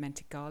and on.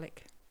 Fermented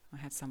garlic. I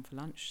had some for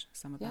lunch,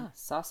 some of that. Yeah,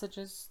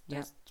 sausages.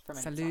 Yeah,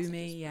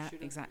 salumi, yeah,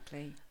 prosciutto.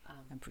 Exactly.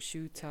 And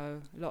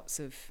prosciutto, lots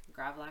of...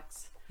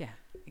 Gravlax. Yeah,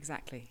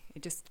 exactly.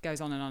 It just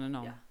goes on and on and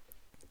on. Yeah.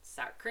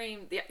 Sour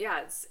cream.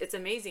 Yeah, it's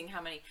amazing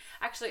how many...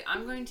 Actually,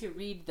 I'm going to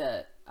read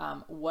the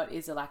what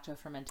is a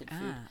lacto-fermented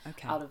food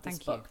out of this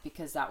book,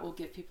 because that will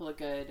give people a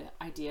good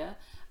idea.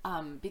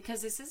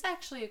 Because this is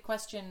actually a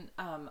question...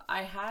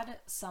 I had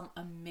some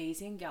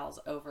amazing gals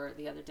over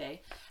the other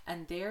day,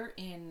 and they're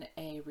in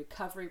a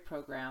recovery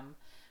program,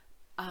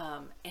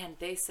 and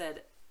they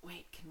said,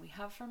 wait, can we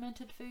have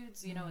fermented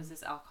foods? Is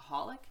this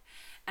alcoholic?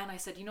 And I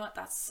said, you know what?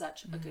 That's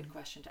such a good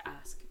question to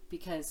ask,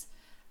 because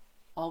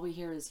all we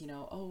hear is,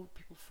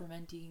 people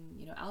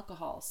fermenting,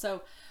 alcohol.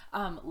 So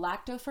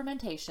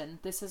lacto-fermentation,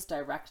 this is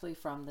directly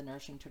from the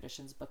Nourishing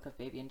Traditions book of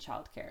baby and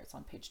child care. It's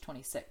on page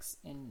 26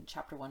 in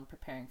chapter 1,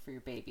 Preparing for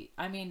Your Baby.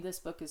 I mean, this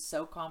book is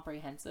so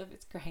comprehensive,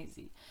 it's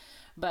crazy.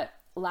 But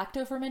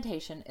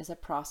lacto-fermentation is a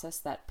process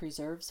that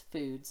preserves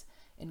foods,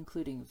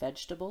 including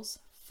vegetables,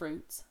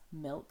 fruits,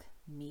 milk,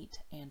 meat,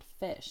 and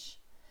fish.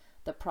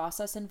 The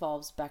process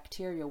involves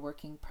bacteria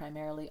working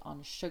primarily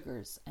on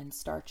sugars and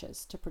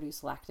starches to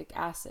produce lactic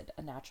acid,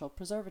 a natural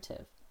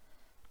preservative.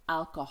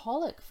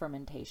 Alcoholic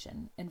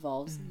fermentation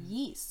involves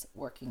yeast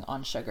working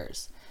on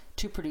sugars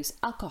to produce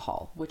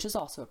alcohol, which is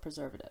also a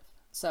preservative.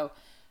 So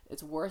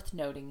it's worth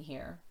noting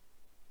here,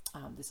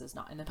 this is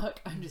not in the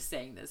book, I'm just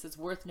saying this, it's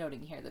worth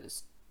noting here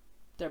that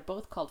they're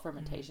both called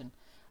fermentation.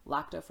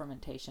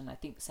 Lacto-fermentation, I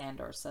think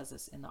Sandor says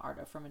this in The Art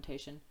of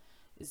Fermentation,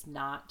 is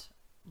not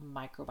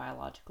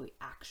microbiologically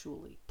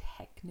actually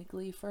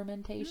technically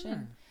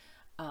fermentation.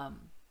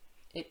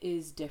 It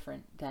is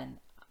different than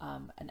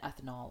an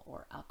ethanol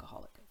or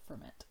alcoholic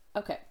ferment.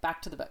 Okay,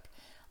 back to the book.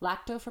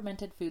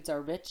 Lacto-fermented foods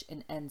are rich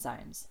in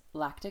enzymes,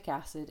 lactic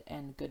acid,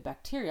 and good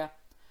bacteria,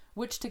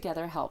 which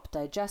together help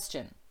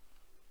digestion.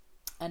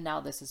 And now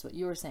this is what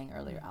you were saying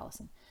earlier,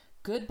 Allison.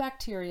 Good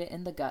bacteria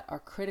in the gut are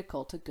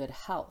critical to good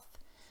health.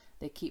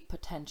 They keep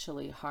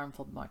potentially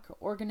harmful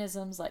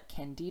microorganisms like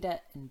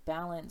Candida in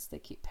balance. They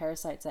keep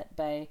parasites at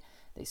bay.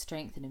 They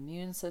strengthen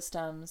immune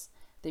systems.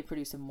 They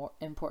produce more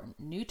important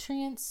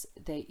nutrients.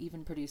 They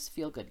even produce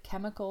feel-good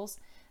chemicals.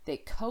 They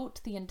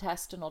coat the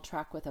intestinal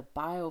tract with a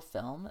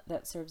biofilm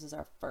that serves as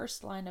our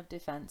first line of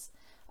defense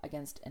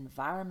against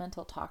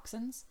environmental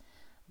toxins.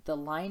 The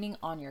lining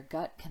on your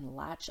gut can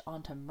latch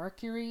onto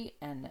mercury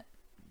and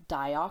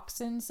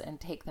dioxins and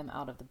take them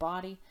out of the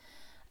body.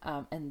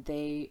 And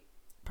they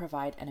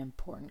provide an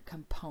important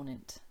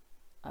component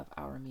of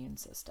our immune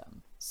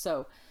system.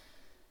 So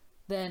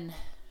then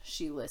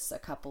she lists a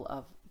couple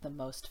of the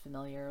most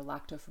familiar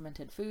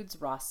lacto-fermented foods: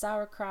 raw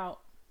sauerkraut,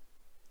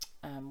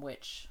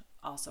 which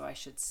also I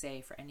should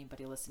say for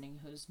anybody listening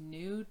who's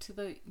new to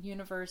the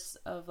universe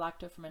of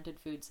lacto-fermented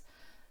foods,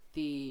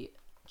 the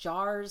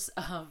jars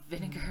of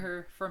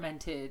vinegar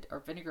fermented or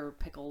vinegar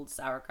pickled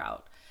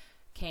sauerkraut,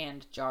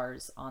 canned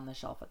jars on the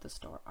shelf at the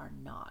store, are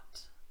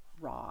not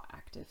raw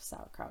active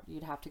sauerkraut.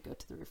 You'd have to go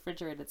to the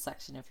refrigerated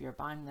section if you're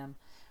buying them,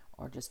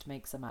 or just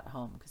make some at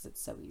home because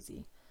it's so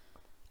easy.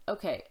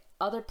 Okay,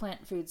 other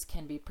plant foods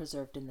can be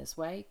preserved in this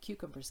way: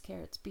 cucumbers,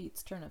 carrots,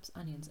 beets, turnips,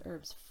 onions,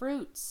 herbs,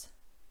 fruits.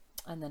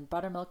 And then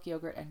buttermilk,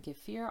 yogurt, and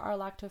kefir are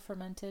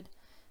lacto-fermented.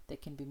 They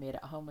can be made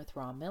at home with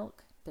raw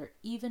milk. They're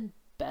even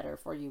better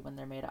for you when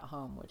they're made at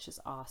home, which is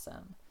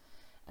awesome.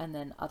 And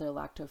then other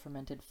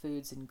lacto-fermented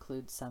foods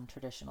include some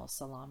traditional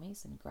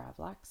salamis and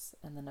gravlax.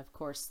 And then, of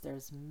course,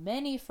 there's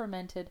many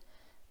fermented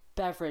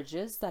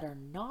beverages that are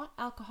not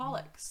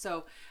alcoholic.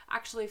 So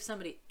actually, if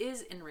somebody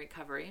is in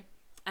recovery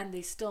and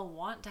they still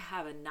want to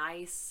have a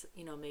nice,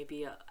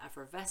 maybe a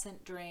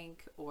effervescent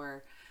drink,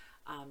 or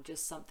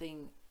just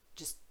something,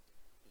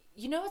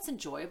 it's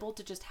enjoyable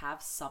to just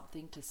have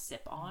something to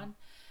sip on,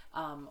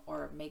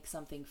 or make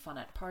something fun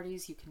at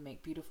parties. You can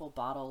make beautiful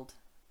bottled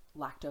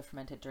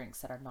lacto-fermented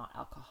drinks that are not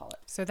alcoholic.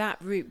 So that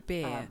root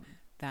beer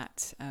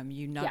that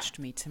you nudged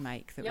me to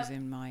make, that was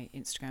in my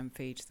Instagram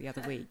feed the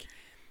other week,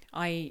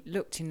 I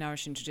looked in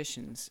Nourishing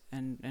Traditions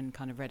and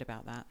kind of read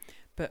about that,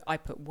 but I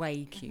put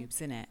whey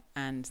cubes in it,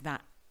 and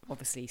that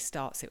obviously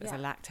starts it as a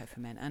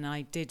lacto-ferment. And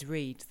I did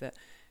read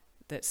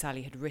that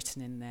Sally had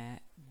written in there,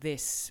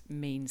 this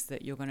means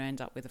that you're going to end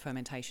up with a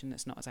fermentation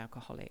that's not as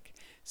alcoholic.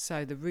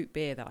 So the root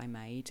beer that I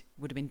made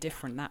would have been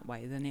different that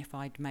way than if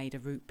I'd made a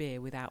root beer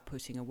without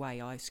putting a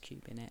whey ice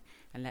cube in it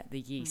and let the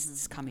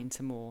yeasts come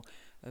into more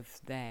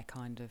of their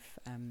kind of...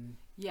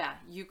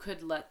 you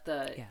could let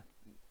the...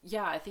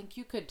 I think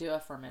you could do a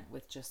ferment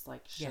with just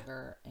like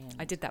sugar and...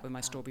 I did that with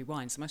my strawberry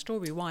wine. So my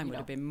strawberry wine would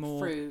have been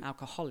more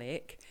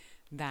alcoholic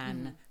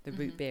than the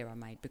root beer I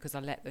made, because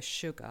I let the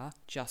sugar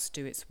just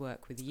do its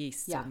work with the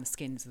yeast on the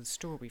skins of the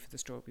strawberry for the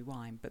strawberry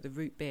wine. But the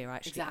root beer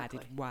actually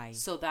added whey.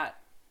 So that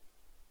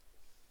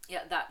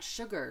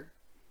sugar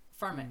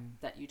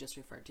ferment that you just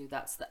referred to,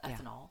 that's the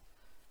ethanol,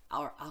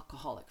 our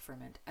alcoholic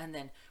ferment. And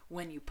then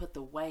when you put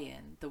the whey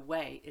in, the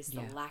whey is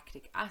the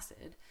lactic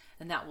acid,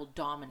 and that will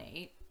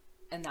dominate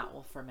and that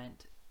will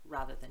ferment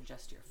rather than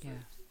just your fruit.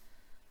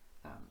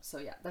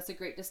 That's a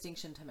great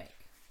distinction to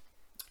make.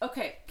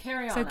 Okay,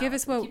 carry on. So give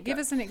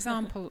us an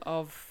example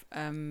of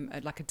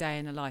like a day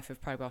in the life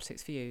of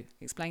probiotics for you.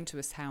 Explain to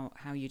us how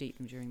you'd eat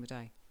them during the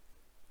day.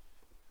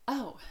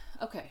 Oh,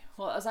 okay.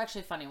 Well, it was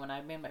actually funny when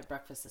I made my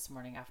breakfast this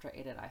morning. After I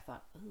ate it, I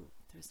thought, ooh,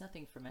 there's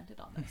nothing fermented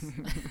on this.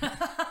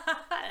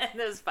 And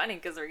it was funny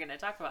because we're going to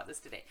talk about this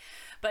today.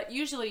 But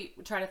usually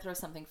we try to throw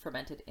something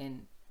fermented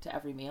into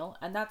every meal,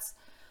 and that's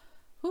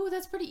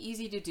pretty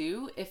easy to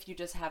do if you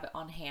just have it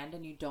on hand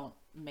and you don't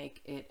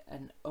make it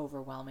an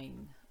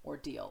overwhelming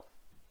ordeal.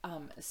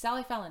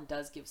 Sally Fallon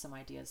does give some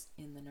ideas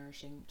in the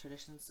Nourishing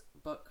Traditions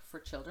book for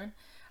children,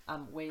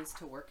 ways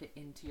to work it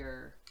into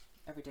your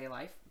everyday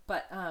life.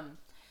 But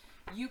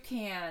you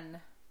can,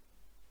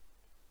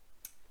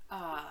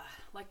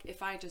 like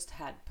if I just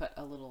had put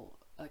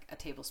a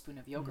tablespoon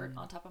of yogurt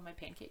on top of my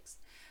pancakes,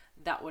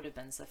 that would have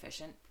been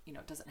sufficient.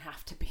 It doesn't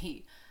have to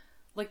be,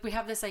 like we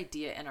have this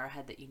idea in our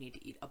head that you need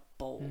to eat a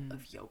bowl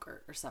of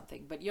yogurt or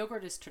something, but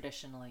yogurt is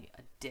traditionally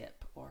a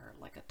dip or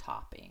like a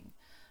topping.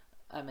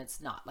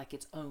 It's not like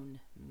its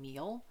own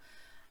meal.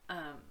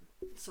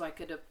 So I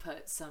could have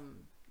put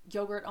some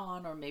yogurt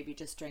on, or maybe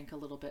just drank a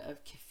little bit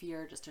of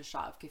kefir, just a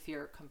shot of kefir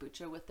or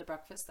kombucha with the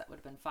breakfast. That would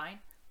have been fine.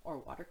 Or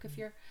water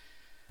kefir.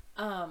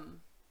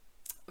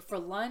 For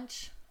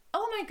lunch,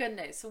 oh my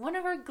goodness. So one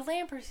of our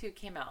glampers who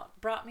came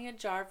out brought me a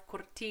jar of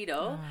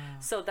curtido.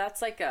 So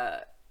that's like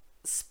a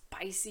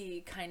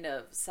spicy kind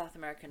of South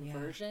American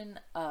version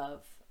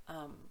of,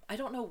 I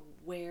don't know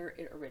where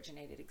it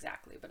originated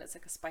exactly, but it's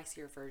like a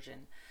spicier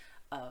version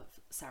of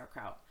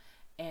sauerkraut.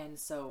 And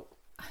so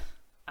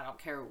I don't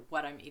care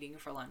what I'm eating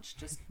for lunch,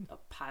 just a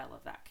pile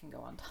of that can go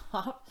on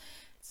top.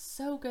 It's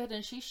so good.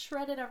 And she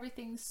shredded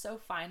everything so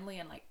finely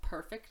and like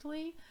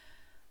perfectly.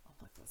 I'm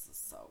like, this is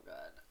so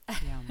good.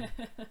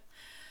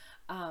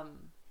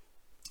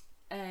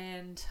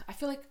 And I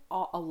feel like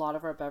a lot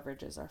of our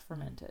beverages are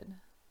fermented.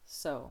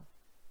 So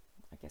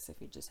I guess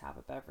if you just have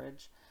a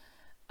beverage.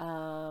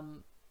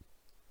 And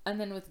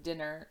then with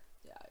dinner,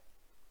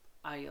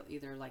 I'll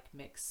either like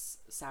mix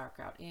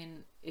sauerkraut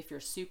in. If your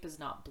soup is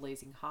not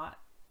blazing hot,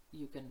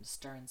 you can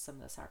stir in some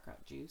of the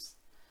sauerkraut juice.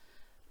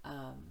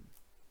 And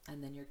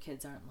then your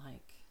kids aren't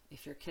like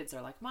if your kids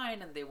are like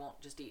mine and they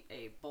won't just eat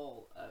a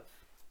bowl of,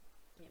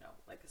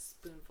 like a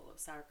spoonful of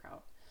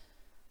sauerkraut,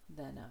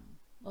 then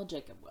well,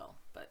 Jacob will,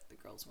 but the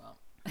girls won't.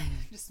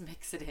 Just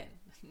mix it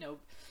in. No,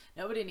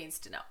 nobody needs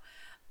to know.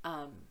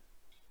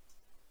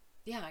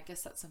 Yeah, I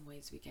guess that's some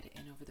ways we get it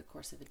in over the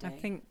course of a day. I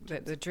think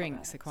that the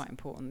drinks are quite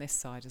important this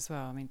side as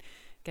well. I mean,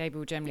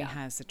 Gabriel generally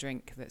has a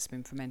drink that's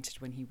been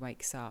fermented when he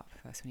wakes up.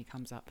 That's when he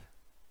comes up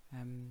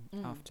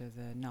after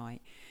the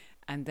night.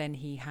 And then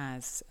he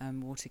has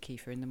water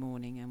kefir in the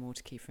morning and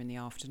water kefir in the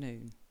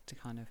afternoon to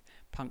kind of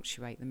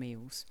punctuate the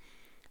meals.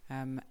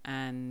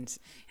 And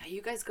yeah,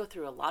 you guys go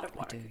through a lot of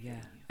water. I do,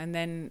 yeah. And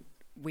then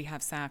we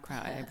have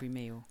sauerkraut at every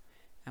meal,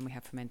 and we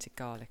have fermented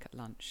garlic at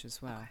lunch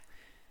as well.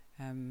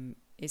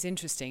 It's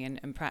interesting,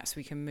 and perhaps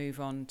we can move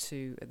on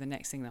to the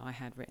next thing that I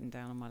had written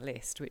down on my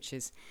list, which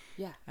is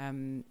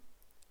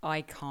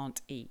I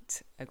can't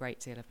eat a great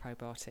deal of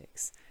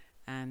probiotics,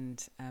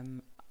 and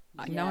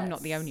I know I'm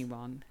not the only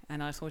one,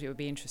 and I thought it would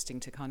be interesting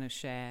to kind of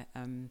share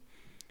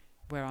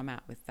where I'm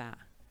at with that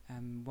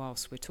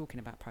whilst we're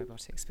talking about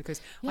probiotics, because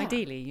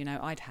ideally,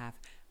 I'd have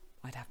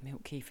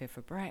milk kefir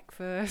for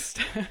breakfast.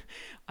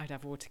 I'd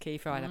have water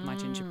kefir. I'd have my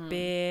ginger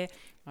beer.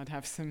 I'd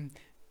have some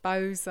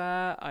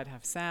boza. I'd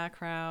have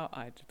sauerkraut.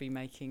 I'd be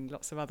making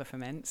lots of other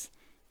ferments.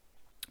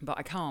 But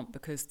I can't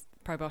because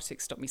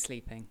probiotics stop me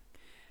sleeping.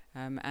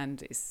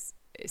 And it's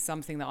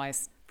something that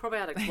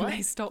Probiotics what?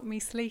 They stop me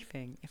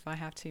sleeping if I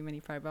have too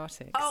many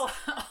probiotics. Oh,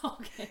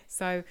 okay.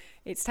 So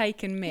it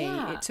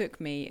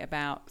took me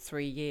about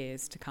 3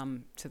 years to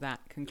come to that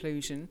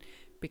conclusion,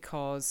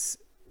 because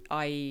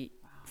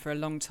for a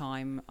long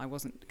time, I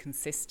wasn't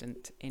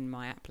consistent in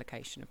my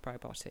application of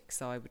probiotics.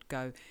 So I would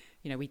go,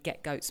 we'd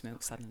get goat's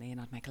milk suddenly,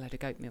 and I'd make a load of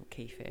goat milk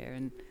kefir,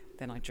 and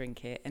then I'd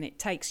drink it. And it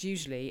takes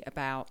usually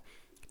about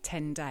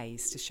 10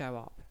 days to show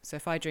up. So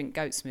if I drink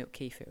goat's milk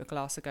kefir, a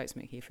glass of goat's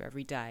milk kefir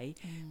every day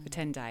for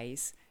 10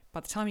 days, by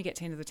the time you get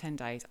to the end of the 10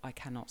 days, I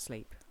cannot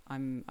sleep.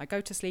 I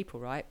go to sleep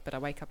all right, but I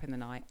wake up in the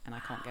night and I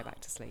can't go back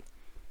to sleep,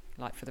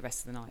 like for the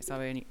rest of the night. So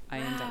I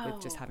end up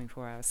with just having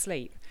 4 hours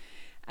sleep.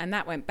 And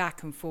that went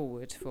back and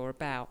forward for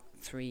about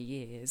 3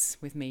 years,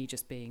 with me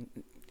just being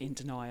in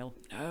denial.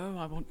 No,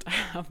 I want to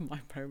have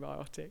my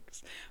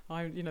probiotics.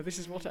 This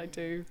is what I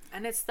do.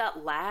 And it's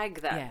that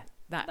lag that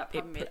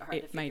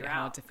probably made it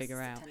hard to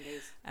figure out.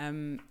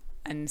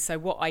 And so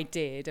what I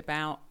did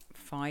about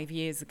 5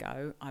 years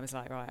ago, I was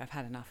like, right, I've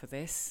had enough of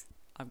this.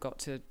 I've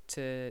got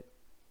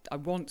I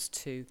want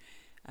to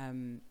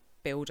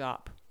build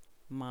up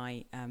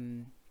my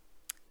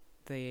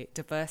the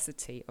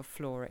diversity of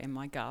flora in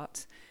my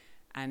gut.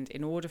 And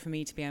in order for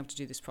me to be able to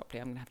do this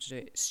properly, I'm going to have to do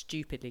it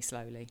stupidly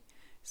slowly.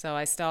 So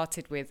I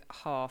started with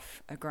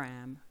 0.5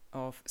 gram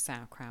of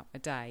sauerkraut a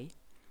day,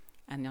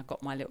 and I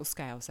got my little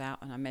scales out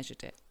and I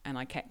measured it, and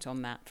I kept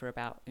on that for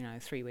about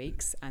 3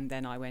 weeks, and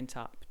then I went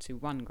up to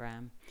 1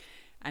 gram,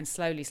 and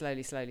slowly for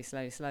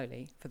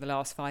the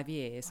last 5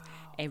 years,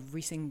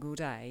 every single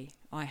day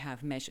I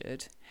have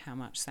measured how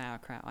much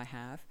sauerkraut I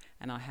have,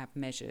 and I have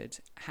measured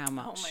how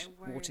much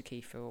water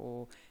kefir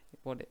or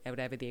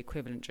whatever the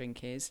equivalent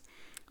drink is.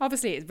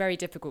 Obviously, it's very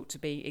difficult to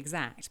be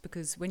exact,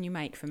 because when you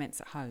make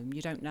ferments at home,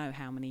 you don't know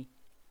how many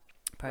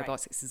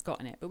probiotics has got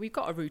in it. But we've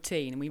got a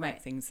routine, and we make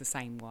things the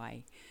same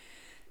way.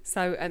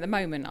 So at the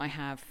moment, I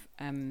have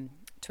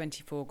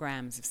 24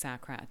 grams of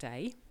sauerkraut a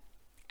day,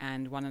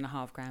 and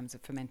 1.5 grams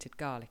of fermented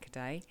garlic a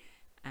day,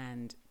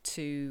 and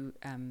 2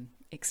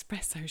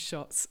 espresso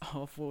shots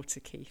of water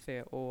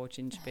kefir or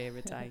ginger beer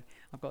a day.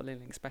 I've got a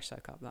little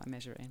espresso cup that I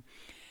measure it in.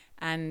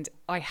 And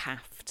I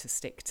have to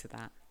stick to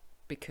that,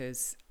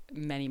 because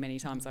many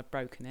times I've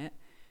broken it,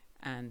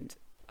 and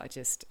I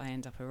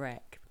end up a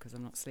wreck because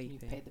I'm not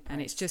sleeping.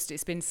 And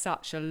it's been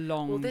such a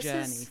long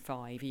journey,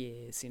 5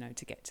 years,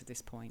 to get to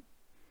this point.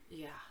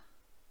 Yeah.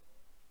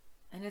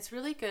 And it's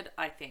really good,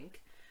 I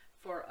think,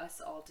 for us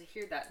all to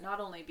hear that, not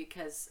only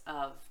because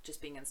of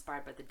just being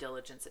inspired by the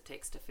diligence it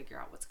takes to figure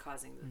out what's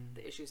causing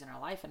the issues in our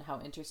life, and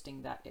how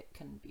interesting that it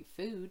can be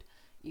food,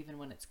 even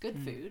when it's good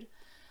food,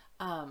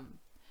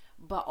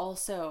 but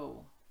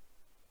also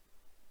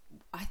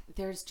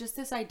there's just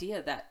this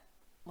idea that,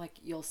 like,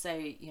 you'll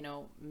say,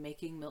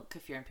 making milk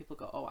kefir, and people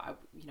go,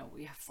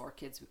 we have 4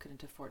 kids, we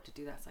couldn't afford to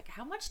do that. It's like,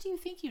 how much do you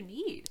think you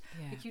need?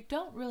 Like, you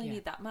don't really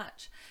need that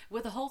much.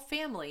 With a whole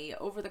family,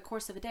 over the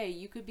course of a day,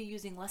 you could be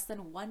using less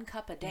than 1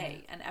 cup a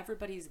day, and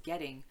everybody's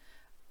getting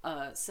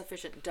a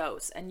sufficient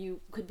dose. And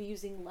you could be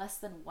using less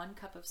than 1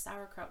 cup of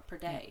sauerkraut per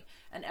day,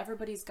 and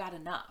everybody's got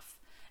enough.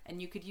 And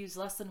you could use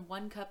less than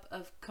 1 cup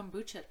of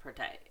kombucha per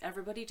day.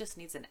 Everybody just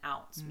needs an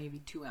ounce, maybe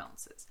 2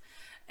 ounces.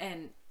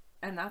 And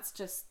that's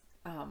just,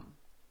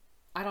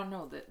 I don't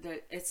know,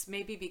 that it's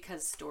maybe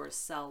because stores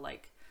sell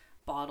like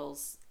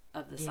bottles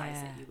of the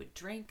size that you would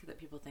drink, that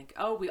people think,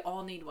 oh, we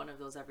all need one of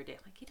those every day.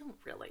 Like, you don't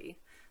really.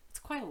 It's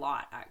quite a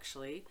lot,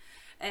 actually.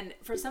 And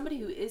for somebody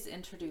who is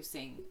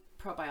introducing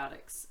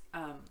probiotics,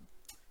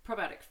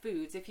 probiotic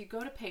foods, if you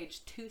go to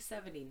page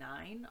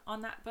 279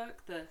 on that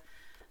book, the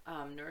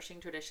Nourishing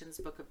Traditions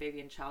Book of Baby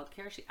and Child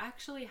Care, she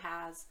actually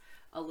has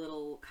a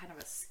little kind of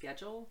a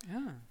schedule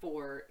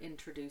for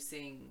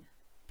introducing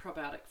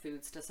probiotic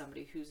foods to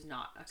somebody who's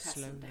not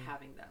accustomed to Slowly.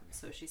 having them.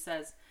 So she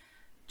says,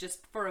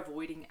 just for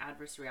avoiding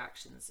adverse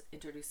reactions,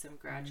 introduce them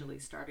gradually,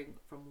 starting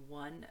from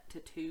 1 to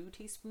 2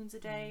 teaspoons a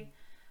day.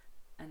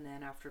 And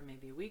then after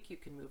maybe a week, you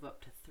can move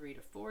up to 3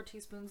 to 4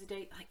 teaspoons a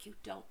day. Like, you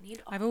don't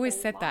need I've always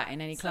whole said that lot.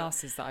 in any So,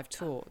 classes that I've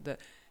taught, that,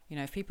 you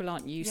know, if people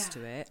aren't used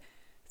to it,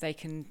 they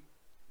can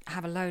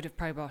have a load of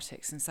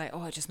probiotics and say,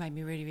 oh, it just made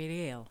me really,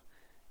 really ill.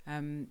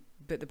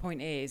 But the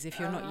point is, if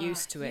you're not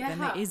used to it,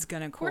 then it is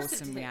going to cause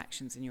some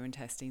reactions in your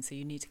intestine. So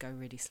you need to go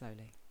really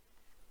slowly.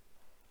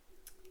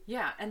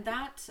 Yeah, and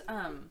that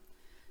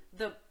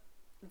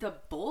the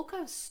bulk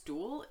of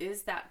stool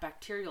is that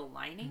bacterial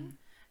lining.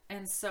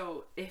 And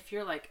so if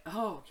you're like,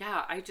 oh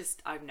yeah,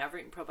 I've never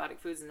eaten probiotic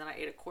foods, and then I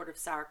ate a quart of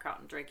sauerkraut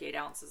and drank 8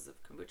 ounces of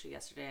kombucha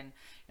yesterday, and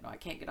you know I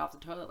can't get off the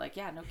toilet. Like,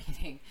 yeah, no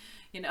kidding,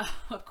 you know,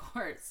 of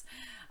course.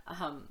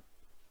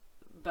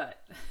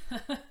 But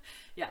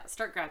yeah,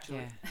 start gradually.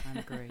 Yeah, I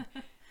agree.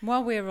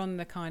 While we're on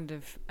the kind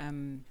of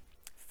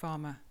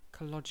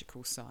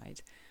pharmacological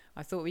side,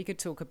 I thought we could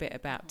talk a bit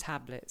about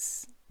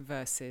tablets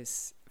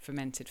versus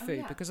fermented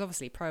food, because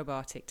obviously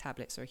probiotic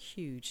tablets are a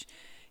huge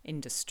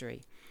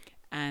industry.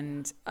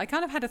 And I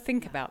kind of had to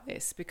think about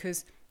this,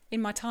 because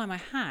in my time I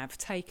have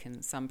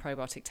taken some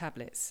probiotic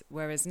tablets,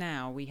 whereas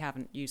now we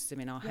haven't used them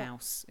in our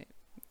house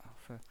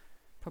for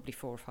probably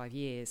 4 or 5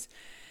 years.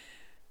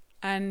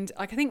 And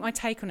I think my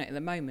take on it at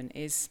the moment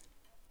is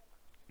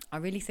I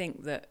really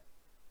think that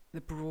the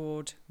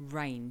broad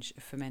range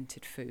of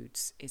fermented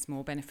foods is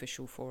more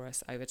beneficial for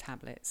us over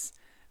tablets,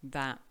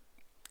 that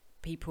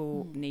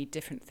people need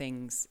different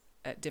things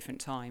at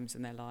different times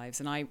in their lives.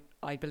 And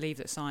I believe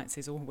that science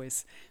is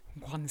always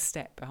one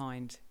step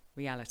behind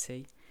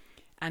reality.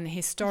 And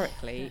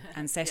historically,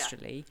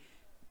 ancestrally,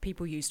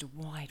 people used a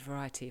wide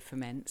variety of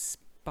ferments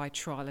by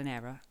trial and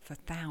error for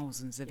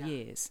thousands of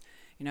years.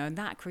 You know, and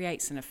that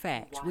creates an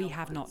effect. We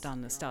have not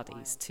done the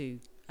studies to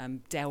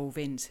delve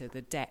into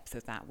the depth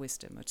of that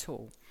wisdom at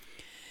all.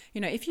 You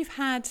know, if you've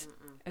had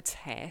a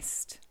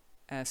test,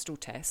 a stool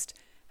test,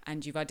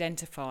 and you've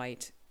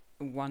identified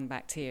one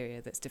bacteria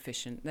that's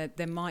deficient,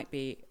 there might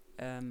be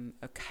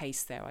a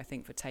case there, I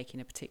think, for taking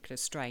a particular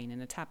strain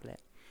in a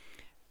tablet.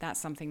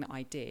 That's something that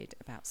I did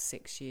about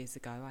 6 years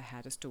ago. I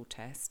had a stool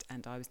test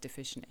and I was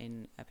deficient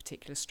in a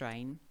particular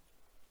strain,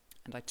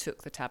 and I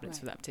took the tablets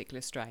for that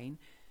particular strain,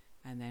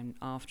 and then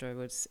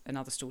afterwards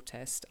another stool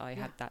test, I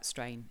had that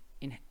strain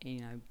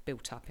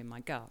built up in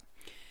my gut.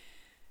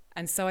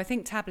 And so I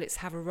think tablets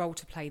have a role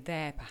to play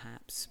there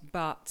perhaps,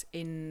 but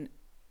in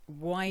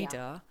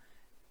wider,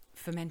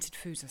 fermented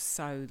foods are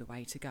so the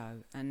way to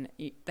go, and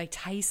they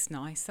taste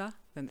nicer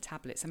than the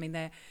tablets. I mean,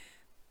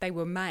 they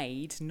were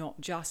made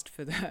not just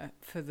for the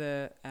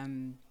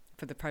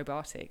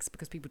probiotics,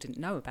 because people didn't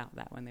know about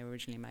that when they were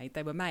originally made.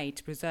 They were made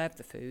to preserve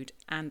the food,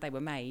 and they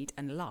were made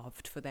and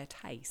loved for their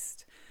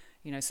taste.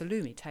 You know,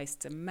 salumi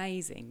tastes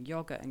amazing.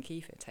 Yogurt and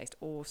kefir taste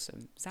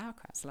awesome.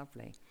 Sauerkraut's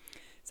lovely.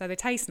 So they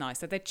taste nice.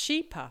 So they're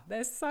cheaper.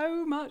 They're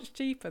so much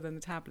cheaper than the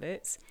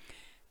tablets.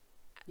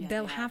 Yeah,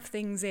 they'll have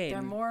things in.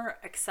 They're more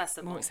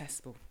accessible. More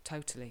accessible,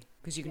 totally.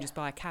 Because you can just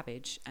buy a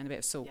cabbage and a bit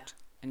of salt,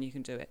 and you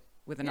can do it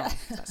with a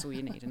knife. That's all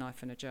you need, a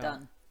knife and a jar.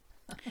 Done.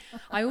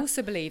 I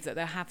also believe that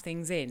they'll have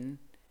things in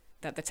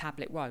that the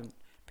tablet won't.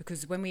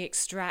 Because when we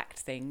extract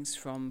things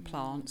from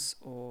plants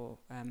or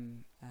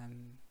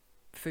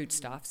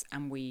foodstuffs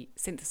and we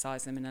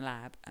synthesize them in a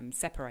lab and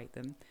separate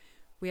them,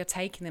 we are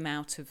taking them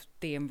out of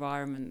the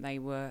environment they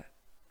were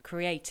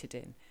created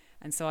in.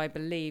 And so I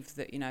believe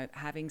that, you know,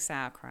 having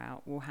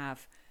sauerkraut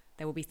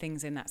there will be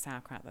things in that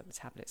sauerkraut that the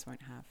tablets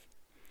won't have.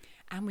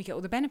 And we get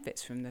all the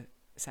benefits from the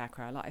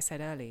sauerkraut. Like I said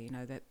earlier, you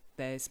know, that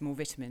there's more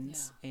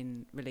vitamins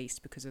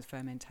released because of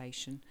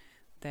fermentation.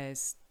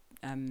 There's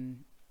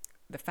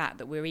the fact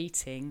that we're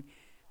eating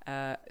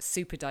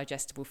super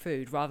digestible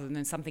food rather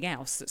than something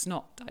else that's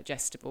not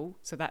digestible.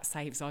 So that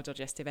saves our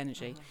digestive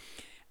energy.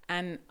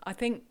 And I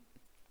think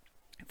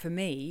for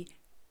me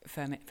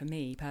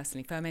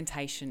personally,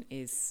 fermentation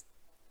is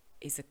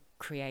a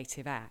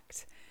creative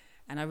act.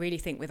 And I really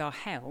think with our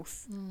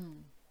health,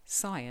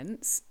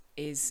 science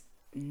is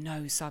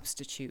no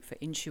substitute for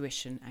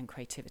intuition and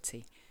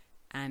creativity.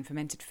 And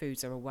fermented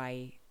foods are a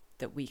way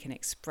that we can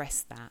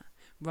express that,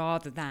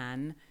 rather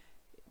than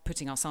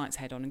putting our science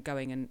head on and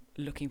going and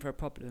looking for a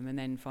problem and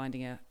then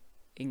finding a,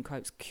 in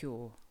quotes,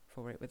 cure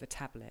for it with a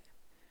tablet.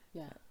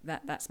 Yeah.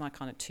 That's my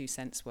kind of 2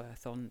 cents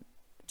worth on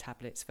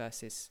tablets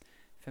versus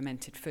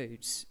fermented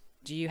foods.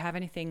 Do you have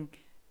anything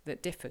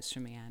that differs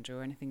from me, Andrew,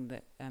 or anything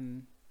that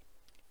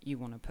you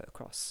want to put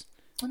across?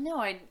 Well, no,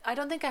 I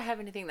don't think I have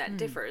anything that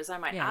differs. I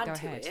might add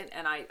to it,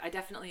 and I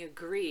definitely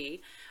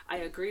agree. I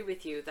agree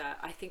with you that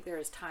I think there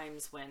is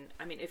times when,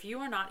 I mean, if you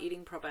are not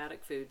eating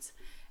probiotic foods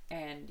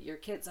and your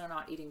kids are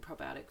not eating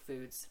probiotic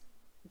foods,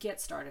 get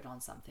started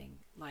on something.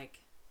 Like,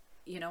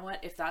 you know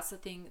what? If that's the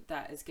thing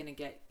that is going to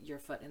get your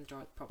foot in the door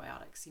with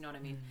probiotics, you know what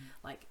I mean?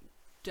 Like,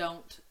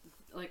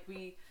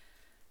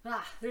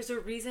 there's a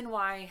reason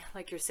why,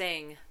 like you're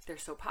saying, they're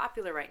so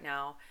popular right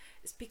now,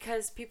 is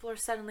because people are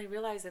suddenly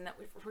realizing that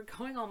we're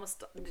going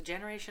almost a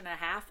generation and a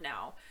half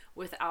now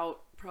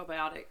without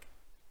probiotic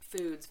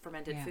foods,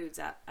 fermented foods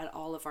at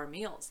all of our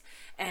meals.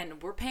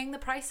 And we're paying the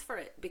price for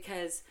it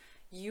because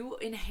you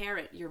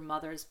inherit your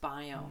mother's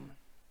biome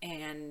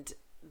and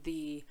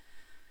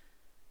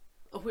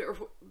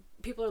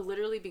people are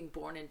literally being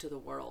born into the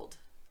world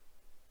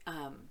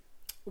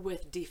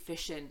with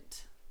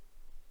deficient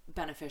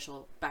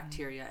beneficial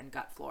bacteria and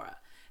gut flora.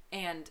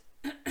 And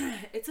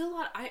it's a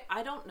lot.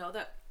 I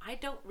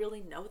don't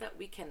really know that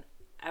we can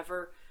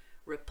ever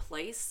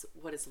replace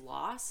what is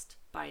lost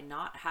by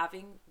not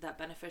having that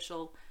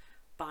beneficial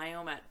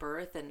biome at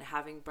birth and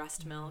having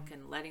breast milk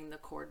and letting the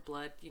cord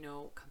blood,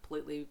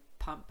 completely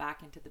pump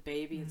back into the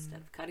baby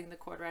instead of cutting the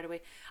cord right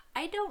away.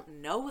 I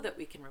don't know that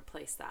we can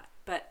replace that,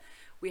 but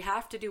we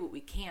have to do what we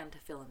can to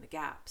fill in the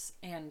gaps.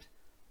 And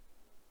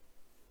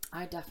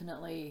I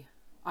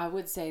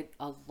would say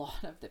a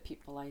lot of the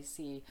people I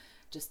see,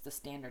 just the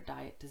standard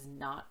diet does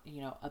not,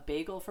 a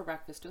bagel for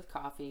breakfast with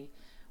coffee,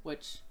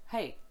 which,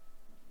 hey,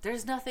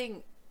 there's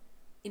nothing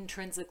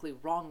intrinsically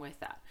wrong with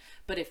that.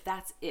 But if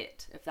that's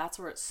it, if that's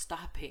where it's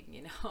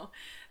stopping,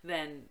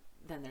 then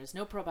there's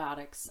no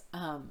probiotics.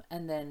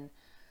 And then,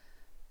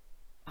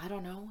 I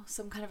don't know,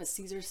 some kind of a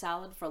Caesar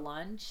salad for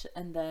lunch,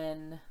 and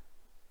then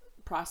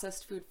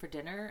processed food for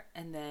dinner,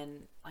 and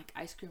then like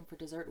ice cream for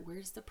dessert.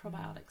 Where's the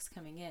probiotics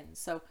coming in?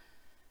 So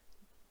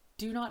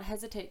do not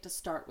hesitate to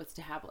start with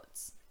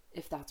tablets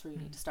if that's where you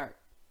need to start.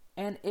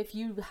 And if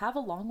you have a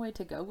long way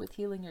to go with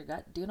healing your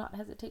gut, do not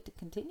hesitate to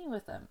continue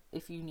with them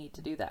if you need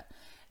to do that.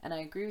 And I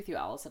agree with you,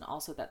 Allison,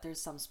 also that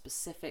there's some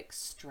specific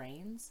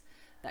strains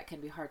that can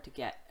be hard to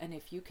get. And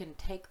if you can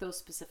take those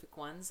specific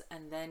ones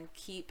and then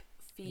keep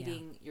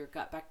feeding your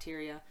gut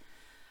bacteria,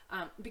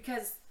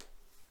 because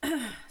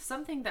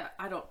something that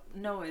I don't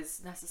know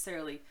is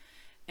necessarily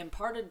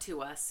imparted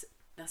to us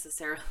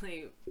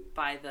necessarily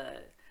by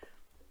this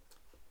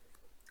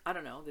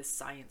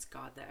science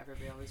god that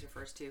everybody always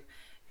refers to,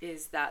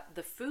 is that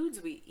the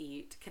foods we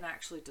eat can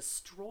actually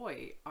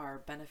destroy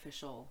our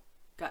beneficial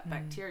gut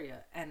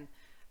bacteria and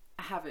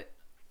have it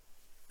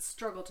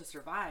struggle to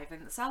survive.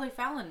 And Sally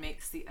Fallon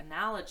makes the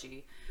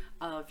analogy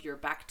of your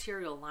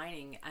bacterial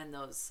lining and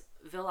those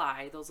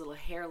villi, those little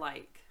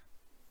hair-like,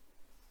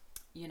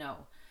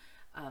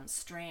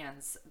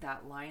 strands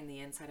that line the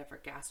inside of our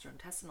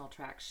gastrointestinal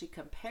tract. She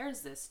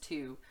compares this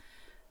to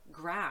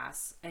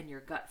grass and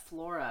your gut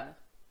flora.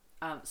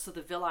 So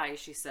the villi,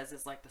 she says,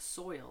 is like the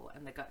soil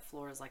and the gut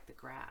flora is like the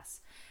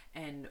grass.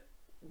 And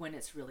when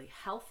it's really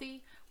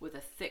healthy with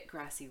a thick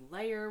grassy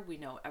layer, we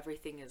know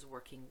everything is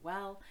working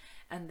well.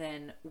 And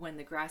then when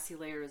the grassy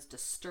layer is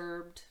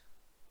disturbed,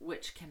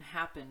 which can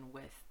happen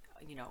with,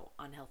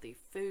 unhealthy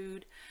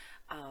food,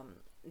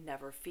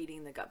 never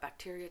feeding the gut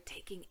bacteria,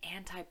 taking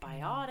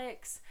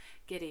antibiotics,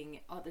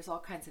 there's all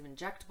kinds of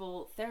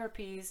injectable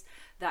therapies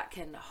that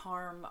can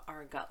harm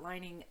our gut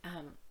lining,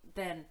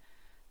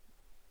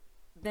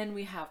 then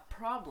we have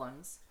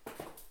problems,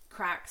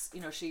 cracks.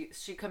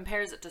 She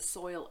compares it to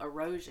soil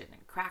erosion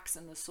and cracks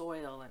in the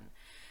soil.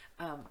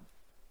 And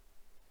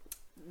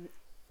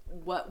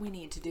what we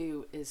need to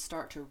do is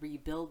start to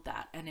rebuild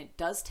that. And it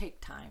does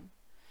take time.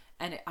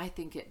 And I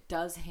think it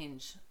does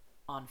hinge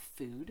on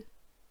food.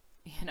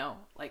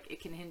 Like it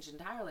can hinge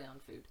entirely on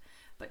food.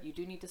 But you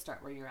do need to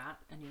start where you're at,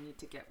 and you need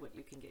to get what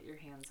you can get your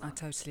hands on. I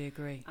totally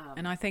agree.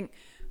 And I think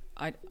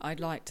I'd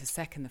like to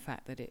second the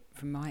fact that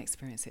from my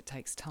experience, it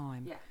takes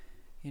time. Yeah.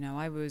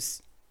 I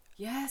was...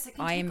 Yes, it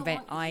can take a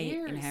long I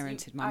years.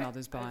 inherited my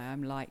mother's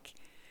biome, like,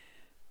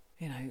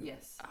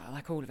 yes,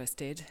 like all of us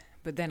did.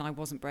 But then I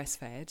wasn't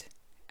breastfed,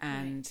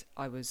 and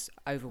I was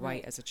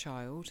overweight as a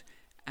child,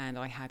 and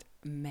I had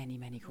many,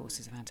 many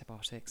courses of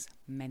antibiotics,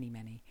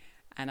 many.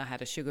 And I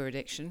had a sugar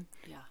addiction.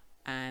 Yeah.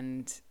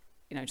 And,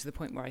 to the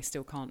point where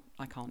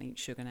I can't eat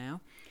sugar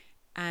now.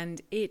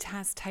 And it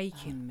has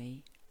taken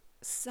me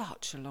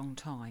such a long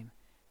time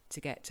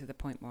to get to the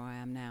point where I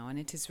am now. And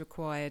it has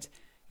required...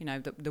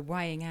 the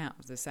weighing out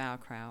of the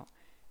sauerkraut,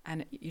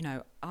 and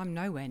I'm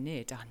nowhere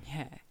near done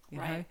yet. You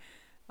know,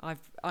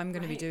 I'm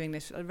going to be doing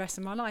this for the rest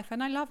of my life,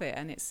 and I love it,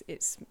 and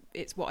it's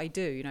what I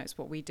do. It's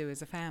what we do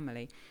as a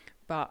family.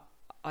 But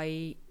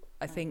I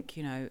think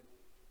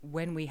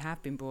when we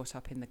have been brought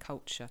up in the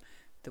culture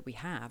that we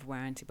have, where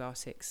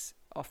antibiotics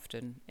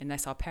often,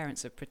 unless our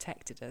parents have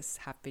protected us,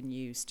 have been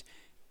used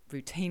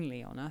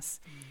routinely on us,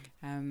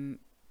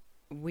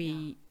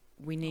 we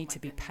need to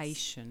be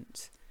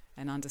patient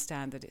and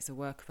understand that it's a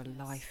work of a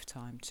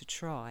lifetime to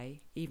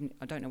try, even,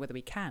 I don't know whether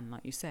we can,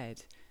 like you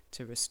said,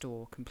 to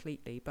restore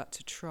completely, but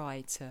to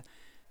try to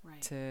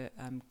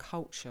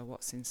culture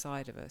what's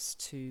inside of us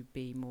to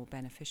be more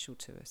beneficial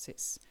to us.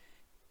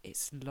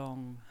 It's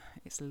long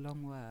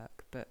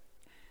work, but...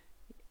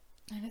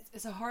 And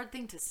it's a hard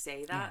thing to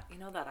say that,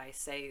 that I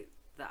say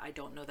that I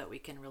don't know that we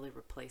can really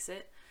replace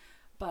it,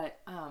 but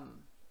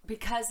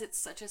because it's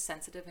such a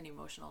sensitive and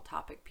emotional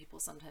topic, people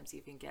sometimes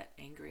even get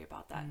angry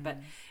about that. But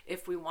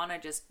if we want to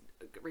just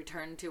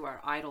return to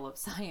our idol of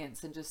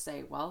science and just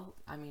say, well,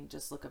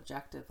 just look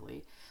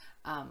objectively,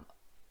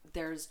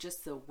 there's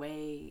just the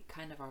way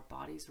kind of our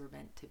bodies were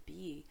meant to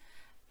be.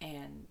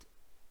 And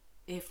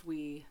if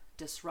we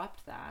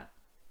disrupt that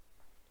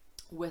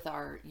with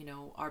our,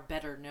 our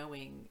better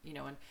knowing,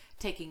 and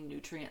taking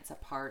nutrients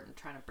apart and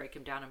trying to break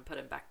them down and put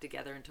them back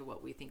together into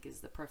what we think is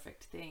the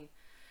perfect thing,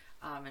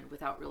 and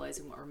without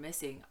realizing what we're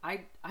missing,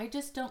 I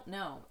just don't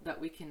know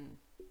that we can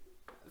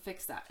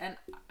fix that. And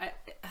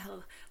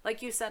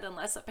like you said,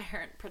 unless a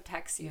parent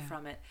protects you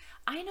from it.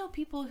 I know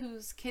people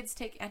whose kids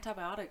take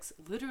antibiotics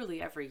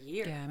literally every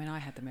year. Yeah, I mean, I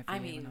had them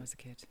every year when I was a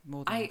kid,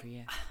 more than every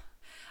year.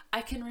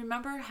 I can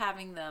remember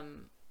having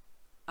them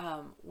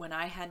when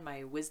I had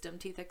my wisdom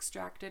teeth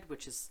extracted,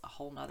 which is a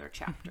whole nother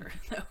chapter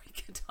that we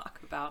could talk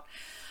about.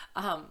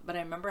 But I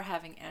remember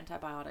having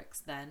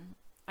antibiotics then.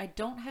 I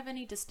don't have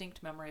any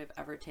distinct memory of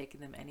ever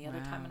taking them any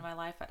other time in my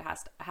life. I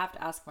have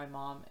to ask my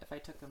mom if I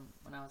took them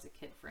when I was a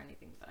kid for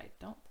anything, but I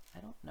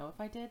don't know if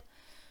I did.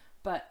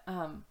 But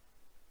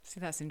see,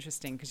 that's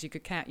interesting, because you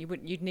could count.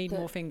 You'd need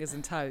more fingers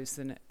and toes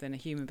than a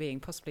human being,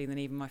 possibly than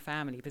even my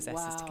family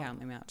possesses, to count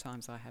the amount of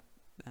times I had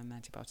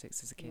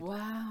antibiotics as a kid.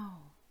 Wow,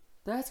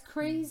 that's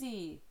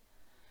crazy.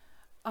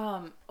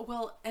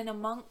 Well, and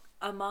among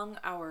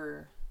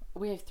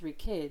we have 3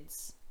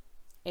 kids,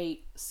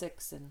 8,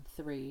 6, and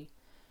 3.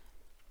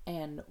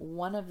 And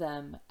one of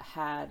them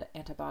had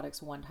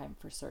antibiotics one time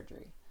for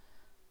surgery.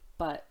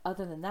 But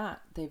other than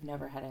that, they've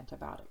never had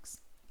antibiotics.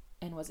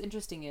 And what's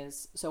interesting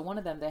is, so one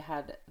of them, they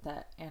had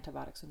the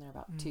antibiotics when they're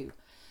about 2.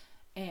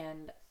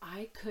 And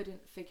I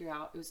couldn't figure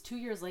out, it was 2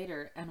 years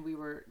later, and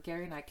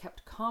Gary and I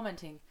kept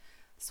commenting,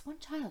 this one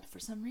child, for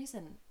some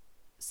reason,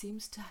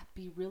 seems to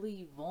be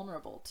really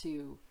vulnerable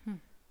to,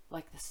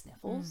 like, the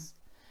sniffles.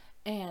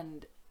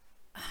 And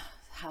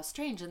how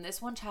strange. And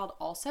this one child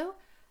also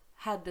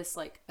had this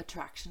like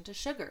attraction to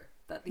sugar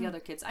that the other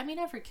kids, I mean,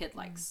 every kid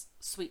likes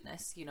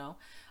sweetness,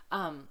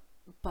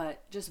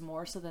 but just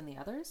more so than the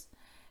others.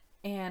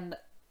 And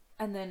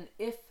then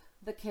if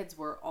the kids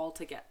were all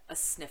to get a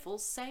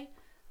sniffles, say,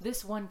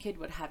 this one kid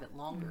would have it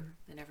longer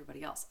than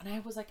everybody else. And I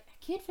was like,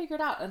 I can't figure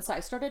it out. And so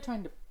I started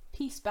trying to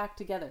piece back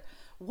together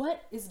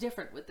what is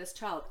different with this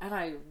child. And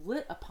I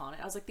lit upon it.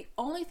 I was like, the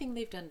only thing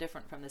they've done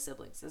different from the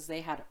siblings is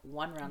they had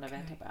 1 round of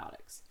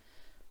antibiotics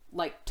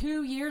like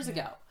 2 years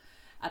ago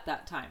at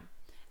that time.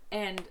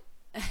 And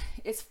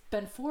it's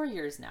been 4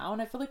 years now,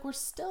 and I feel like we're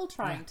still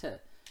trying to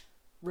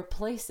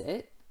replace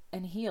it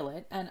and heal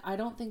it. And I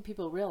don't think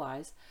people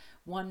realize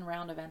 1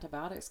 round of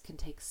antibiotics can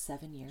take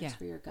 7 years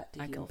for your gut to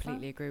heal. I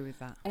completely agree with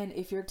that. And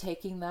if you're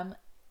taking them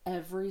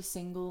every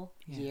single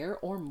year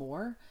or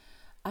more,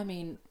 I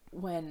mean,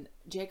 when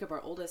Jacob,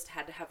 our oldest,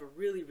 had to have a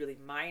really, really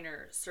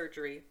minor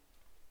surgery,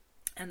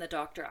 and the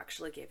doctor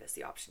actually gave us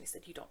the option. He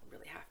said, you don't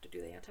really have to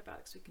do the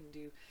antibiotics. We can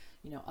do,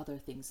 other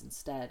things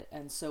instead.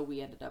 And so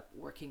we ended up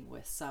working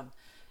with some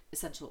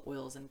essential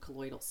oils and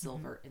colloidal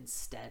silver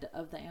instead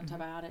of the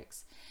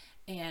antibiotics.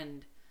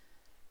 And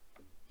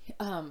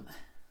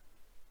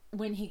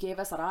when he gave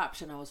us that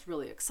option, I was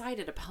really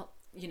excited about,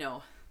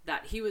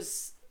 that he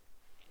was,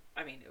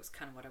 I mean, it was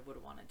kind of what I would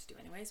have wanted to do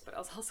anyways, but I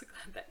was also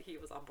glad that he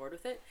was on board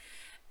with it.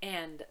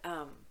 And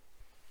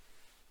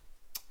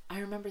I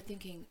remember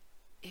thinking,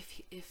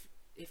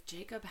 if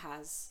Jacob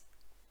has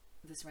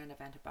this round of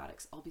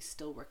antibiotics, I'll be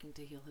still working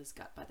to heal his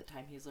gut by the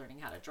time he's learning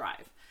how to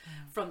drive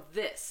from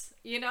this,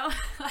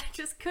 I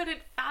just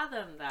couldn't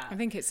fathom that. I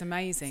think it's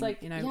amazing.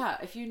 It's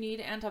like, if you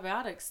need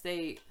antibiotics,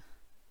 they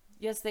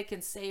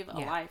can save a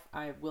life.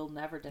 I will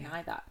never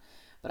deny that.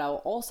 But I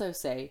will also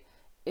say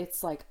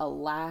it's like a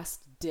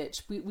last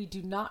ditch. We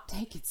do not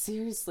take it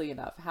seriously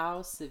enough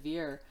how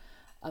severe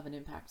of an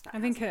impact that has.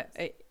 I think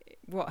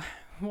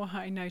what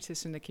I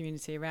notice from the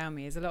community around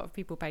me is a lot of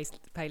people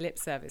pay lip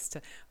service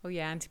to,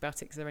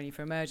 antibiotics are only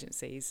for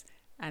emergencies,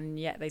 and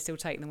yet they still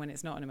take them when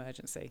it's not an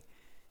emergency.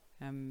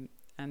 And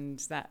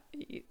that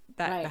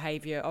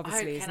behaviour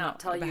obviously is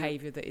not a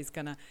behaviour that is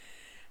going to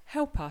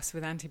help us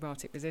with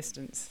antibiotic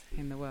resistance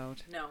in the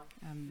world. No.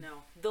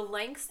 The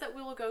lengths that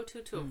we will go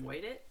to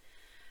avoid it,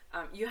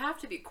 you have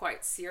to be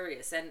quite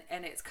serious.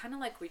 And it's kind of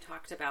like we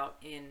talked about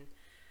in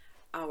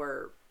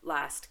our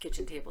last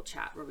kitchen table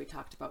chat, where we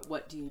talked about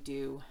what do you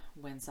do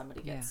when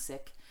somebody gets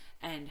sick,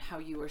 and how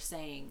you were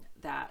saying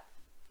that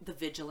the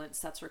vigilance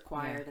that's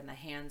required and the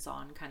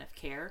hands-on kind of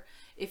care.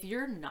 If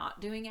you're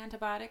not doing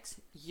antibiotics,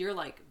 you're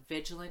like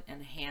vigilant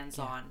and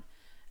hands-on,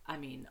 I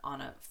mean,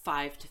 on a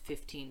 5 to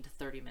 15 to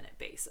 30 minute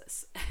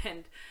basis.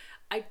 And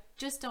I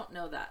just don't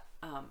know that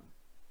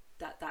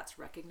that's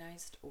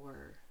recognized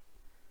or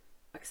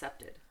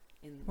accepted.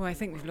 I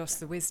think we've lost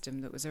the wisdom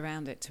that was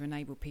around it to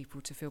enable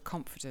people to feel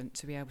confident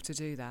to be able to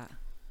do that,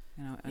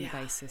 on a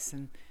basis.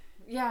 And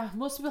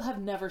most people have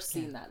never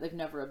seen that. They've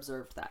never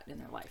observed that in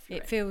their life.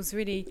 It feels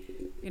really,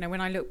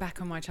 when I look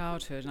back on my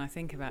childhood and I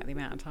think about the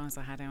amount of times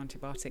I had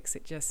antibiotics,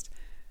 it just,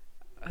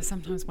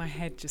 sometimes my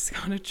head just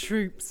kind of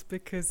droops,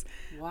 because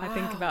I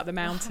think about the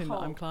mountain that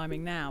I'm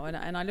climbing now.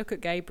 And I look at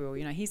Gabriel,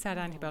 he's had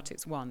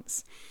antibiotics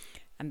once.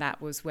 And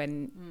that was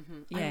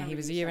when, he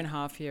was a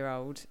 1.5 years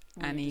old,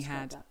 and he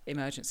had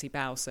emergency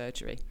bowel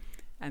surgery.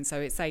 And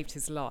so it saved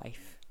his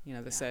life.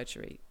 the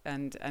surgery,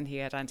 and he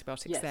had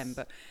antibiotics Yes. then.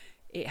 But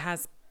it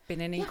has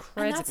been an Yeah,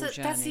 incredible and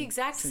journey. that's the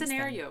exact since then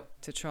scenario.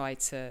 to try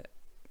to.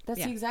 That's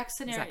Yeah, the exact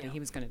scenario. Exactly, he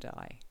was going to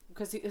die.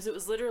 Because it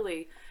was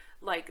literally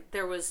like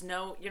there was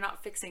no, you're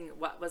not fixing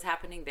what was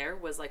happening there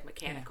was like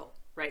mechanical,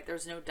 right?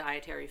 There's no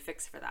dietary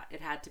fix for that.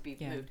 It had to be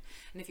moved.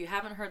 And if you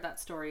haven't heard that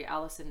story,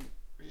 Allison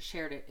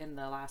shared it in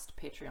the last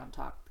Patreon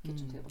talk,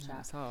 Kitchen Table Chat.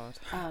 It's hard.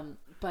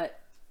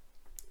 But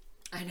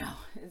I know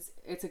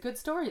it's a good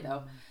story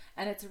though,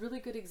 and it's a really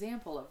good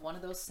example of one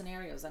of those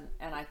scenarios. And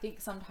I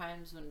think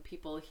sometimes when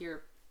people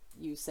hear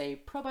you say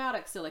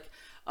probiotics, they're like,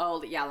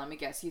 oh yeah, let me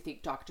guess, you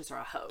think doctors are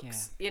a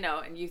hoax,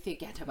 and you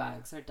think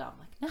antibiotics are dumb.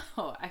 Like,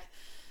 no,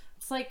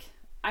 it's like,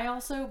 I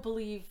also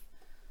believe,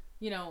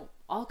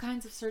 all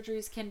kinds of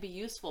surgeries can be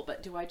useful,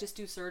 but do I just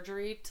do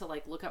surgery to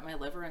like look at my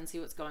liver and see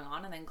what's going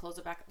on and then close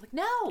it back? Like,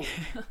 no,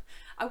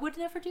 I would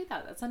never do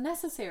that. That's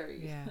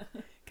unnecessary.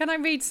 Yeah. Can I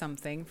read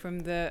something from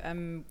the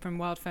from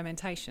wild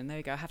fermentation? There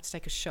you go. I have to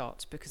take a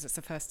shot because it's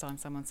the first time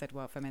someone said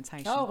wild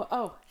fermentation.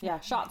 Oh, yeah.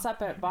 Shots up,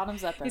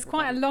 bottoms up. It's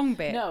quite a long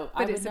bit, No,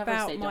 but I would it's never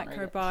about say don't read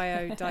it.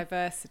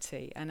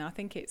 microbiodiversity, and I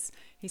think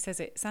he says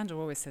it. Sandra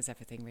always says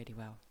everything really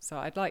well, so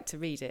I'd like to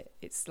read it.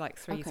 It's like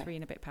three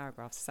and a bit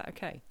paragraphs. Is that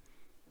okay?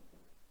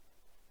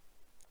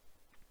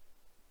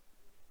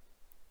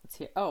 Let's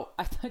hear. Oh,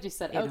 I thought you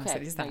said Yeah, okay. I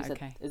said, is that No, you said,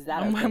 okay? is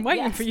that I'm okay?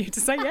 waiting Yes. for you to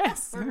say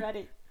yes. We're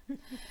ready.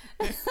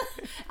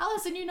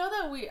 Allison, you know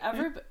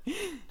that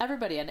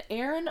everybody, and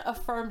Aaron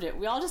affirmed it.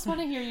 We all just want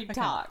to hear you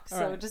talk. All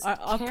So right. just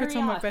I'll carry put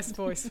on my best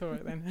voice for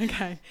it then.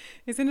 Okay.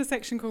 It's in a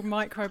section called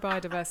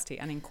Microbiodiversity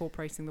and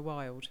Incorporating the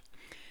Wild.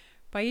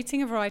 By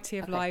eating a variety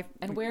of live...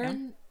 And where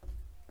in...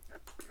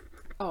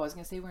 Oh, I was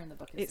going to say where in the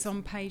book is It's this?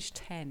 on page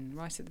 10,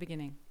 right at the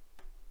beginning.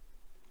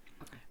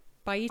 Okay.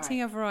 By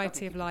eating a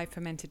variety of live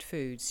fermented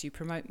foods, you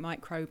promote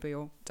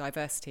microbial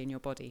diversity in your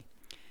body.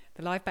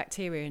 The live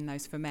bacteria in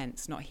those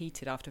ferments, not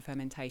heated after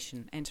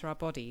fermentation, enter our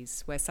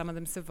bodies, where some of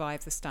them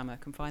survive the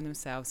stomach and find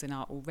themselves in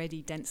our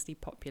already densely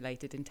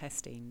populated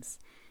intestines.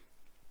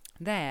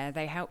 There,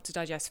 they help to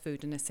digest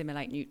food and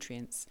assimilate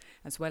nutrients,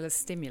 as well as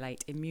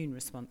stimulate immune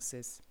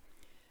responses.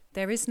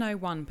 There is no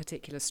one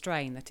particular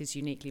strain that is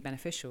uniquely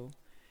beneficial.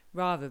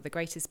 Rather, the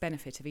greatest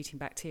benefit of eating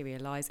bacteria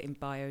lies in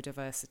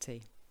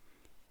biodiversity.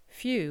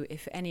 Few,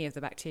 if any, of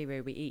the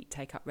bacteria we eat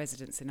take up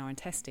residence in our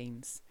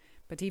intestines.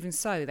 But even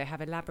so, they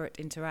have elaborate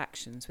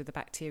interactions with the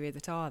bacteria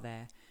that are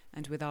there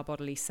and with our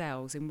bodily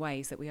cells in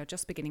ways that we are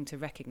just beginning to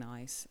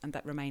recognise and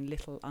that remain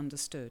little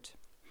understood.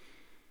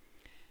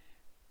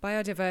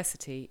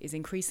 Biodiversity is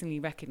increasingly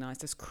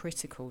recognised as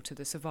critical to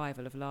the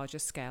survival of larger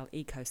scale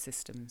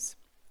ecosystems.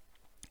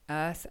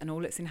 Earth and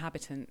all its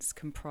inhabitants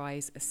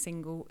comprise a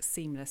single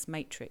seamless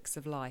matrix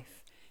of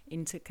life,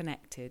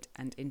 interconnected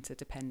and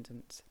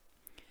interdependent.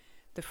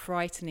 The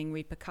frightening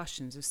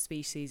repercussions of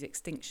species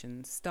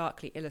extinctions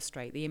starkly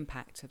illustrate the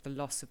impact of the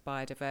loss of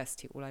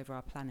biodiversity all over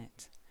our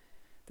planet.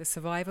 The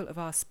survival of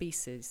our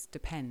species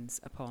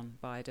depends upon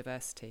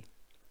biodiversity.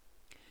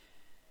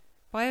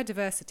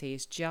 Biodiversity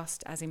is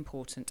just as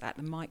important at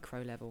the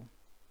micro level.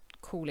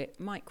 Call it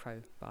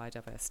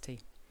microbiodiversity.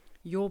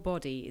 Your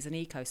body is an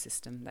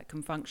ecosystem that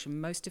can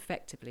function most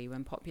effectively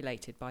when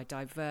populated by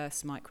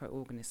diverse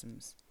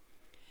microorganisms.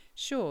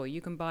 Sure,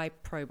 you can buy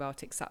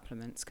probiotic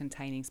supplements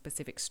containing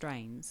specific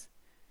strains,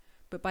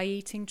 but by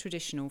eating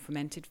traditional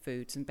fermented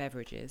foods and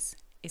beverages,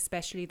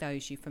 especially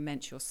those you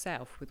ferment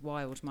yourself with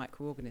wild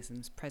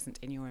microorganisms present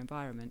in your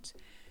environment,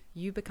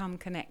 you become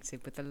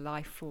connected with the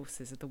life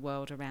forces of the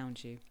world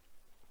around you.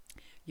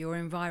 Your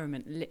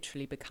environment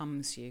literally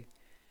becomes you,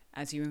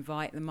 as you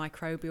invite the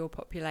microbial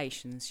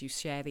populations you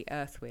share the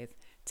earth with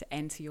to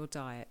enter your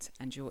diet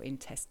and your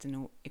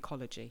intestinal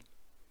ecology.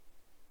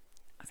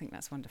 I think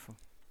that's wonderful.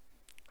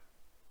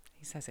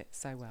 He says it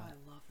so well. I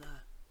love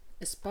that.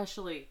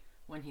 Especially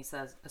when he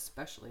says,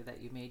 especially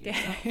that you made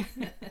yourself.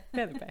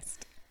 They're the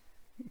best.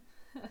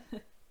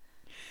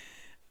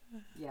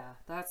 Yeah,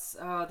 that's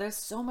there's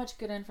so much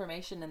good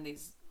information in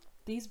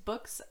these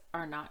books.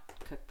 Are not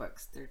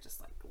cookbooks, they're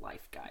just like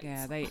life guides.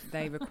 Yeah,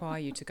 they require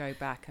you to go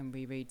back and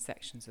reread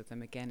sections of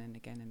them again and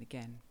again and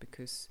again,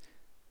 because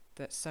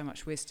there's so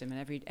much wisdom, and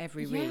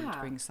every read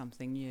brings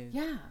something new.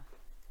 Yeah.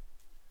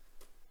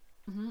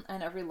 Mm-hmm.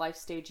 And every life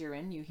stage you're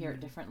in, you hear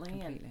it differently.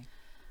 Completely.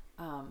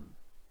 And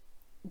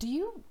do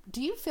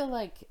you feel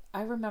like,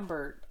 I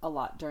remember a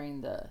lot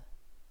during the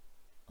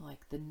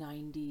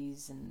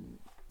 90s and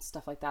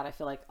stuff like that, I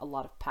feel like a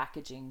lot of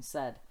packaging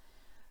said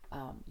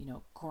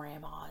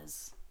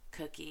grandma's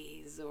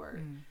cookies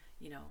or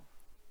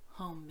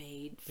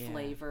homemade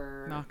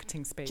flavor,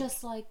 marketing speak,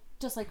 just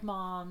like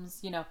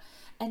mom's,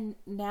 and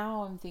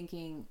now I'm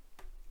thinking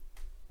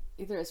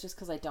either it's just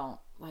because I don't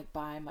like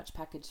buy much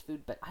packaged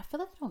food, but I feel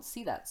like I don't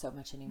see that so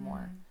much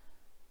anymore.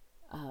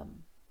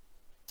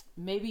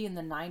 Maybe in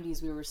the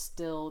 90s we were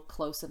still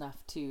close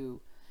enough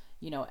to,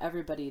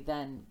 everybody,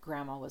 then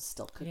grandma was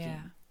still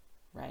cooking,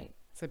 right?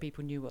 So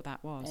people knew what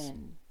that was.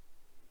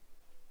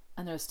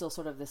 And there was still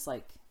sort of this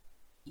like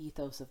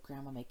ethos of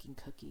grandma making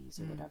cookies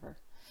or whatever.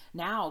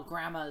 Now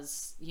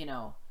grandma's,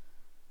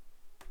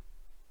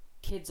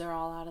 kids are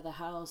all out of the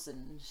house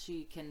and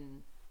she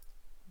can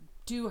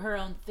do her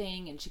own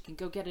thing and she can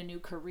go get a new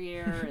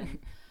career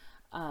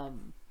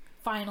and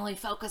finally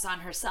focus on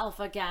herself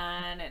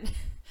again. And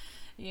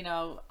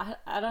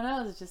I don't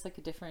know, it's just like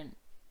a different,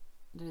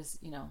 there's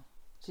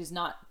she's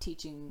not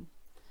teaching,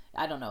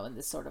 I don't know, in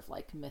this sort of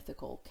like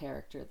mythical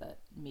character that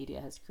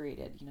media has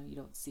created. You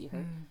don't see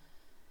her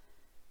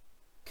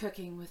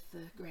cooking with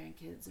the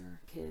grandkids or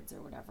kids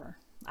or whatever.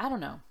 I don't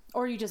know.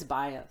 Or you just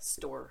buy a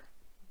store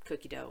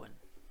cookie dough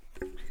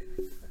and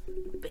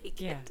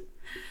bake it.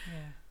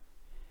 Yeah.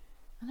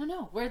 I don't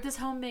know. Where this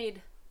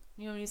homemade,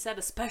 when you said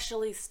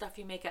especially stuff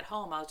you make at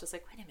home, I was just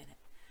like, wait a minute.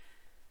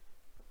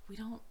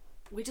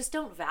 We just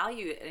don't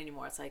value it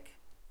anymore. It's like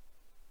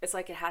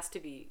it has to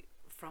be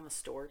from a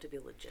store to be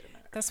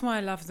legitimate. That's why I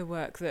love the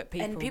work that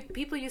people... And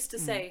people used to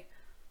say...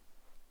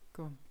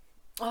 Go on.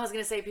 Oh, I was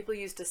going to say, people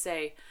used to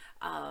say,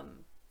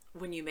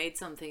 when you made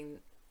something,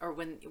 or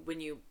when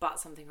you bought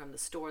something from the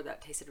store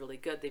that tasted really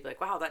good, they'd be like,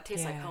 wow, that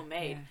tastes like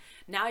homemade. Yeah.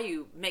 Now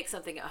you make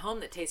something at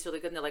home that tastes really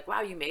good, and they're like,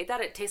 wow, you made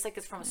that? It tastes like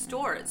it's from a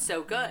store. It's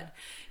so good.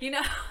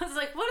 I was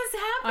like, what is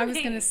happening? I was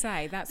going to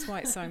say, that's why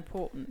it's so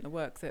important, the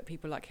work that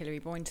people like Hilary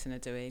Boynton are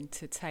doing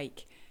to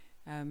take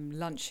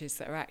lunches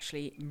that are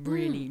actually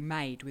really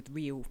made with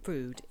real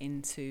food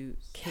into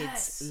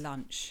kids'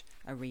 lunch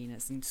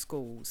arenas and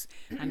schools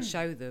and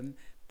show them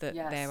that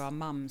there are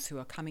mums who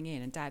are coming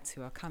in and dads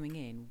who are coming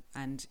in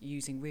and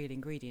using real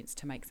ingredients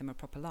to make them a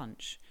proper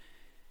lunch.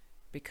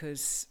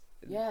 Because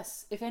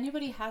if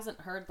anybody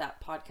hasn't heard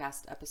that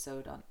podcast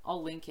episode,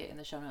 I'll link it in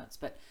the show notes,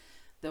 but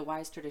the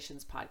Wise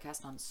Traditions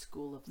podcast on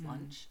School of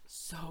Lunch,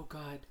 so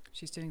good.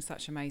 She's doing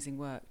such amazing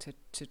work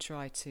to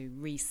try to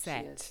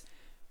reset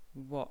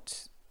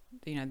what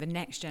the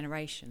next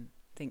generation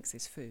thinks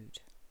is food.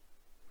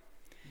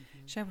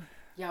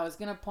 I was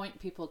going to point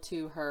people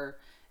to her,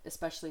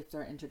 especially if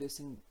they're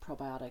introducing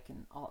probiotic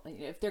and all,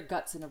 if their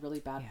gut's in a really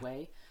bad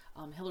way.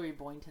 Hilary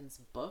Boynton's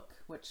book,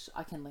 which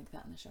I can link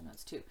that in the show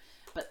notes too,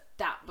 but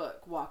that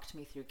book walked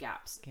me through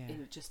gaps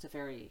in just a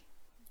very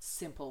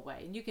simple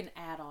way. And you can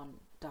add on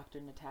Dr.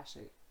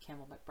 Natasha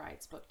Campbell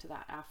McBride's book to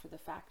that after the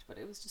fact, but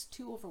it was just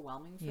too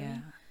overwhelming for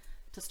me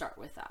to start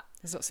with that.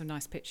 There's lots of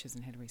nice pictures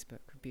in Hilary's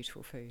book of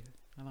beautiful food.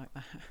 I like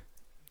that.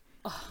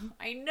 Oh,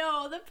 I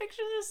know, the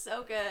pictures are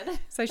so good.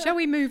 So shall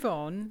we move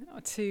on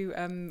to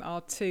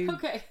our two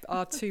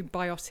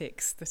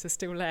biotics that are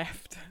still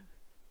left?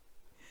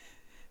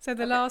 So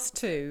the last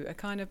two are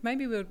kind of,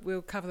 maybe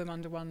we'll cover them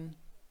under one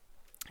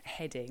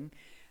heading,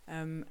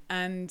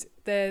 and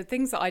they're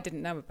things that I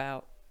didn't know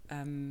about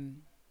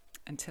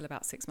until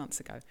about 6 months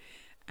ago.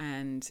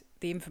 And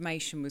the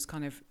information was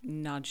kind of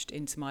nudged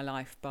into my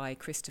life by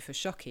Christopher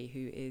Shockey,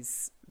 who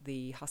is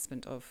the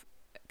husband of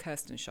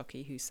Kirsten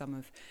Shockey, who some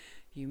of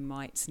you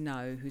might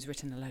know, who's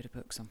written a load of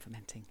books on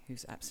fermenting,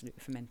 who's absolute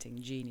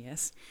fermenting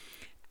genius.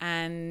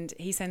 And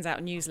he sends out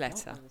a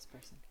newsletter.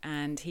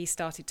 And he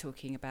started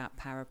talking about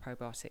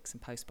paraprobiotics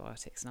and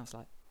postbiotics. And I was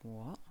like,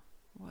 what?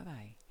 What are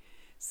they?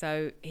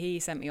 So he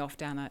sent me off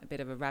down a bit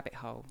of a rabbit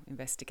hole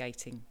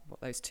investigating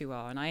what those two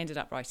are. And I ended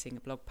up writing a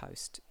blog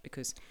post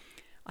because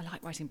I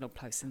like writing blog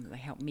posts and they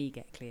help me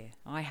get clear.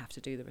 I have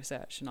to do the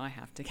research and I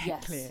have to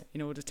get clear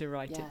in order to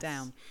write it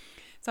down.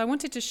 So I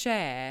wanted to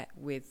share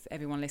with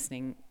everyone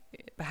listening,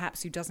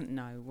 perhaps who doesn't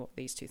know what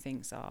these two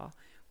things are,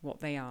 what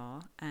they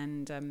are,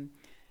 and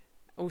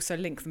also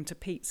link them to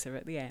pizza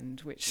at the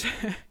end, which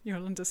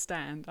you'll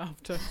understand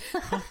after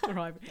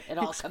I've explained them. It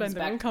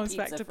all comes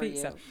back to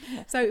pizza.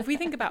 So if we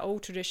think about all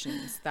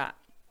traditions that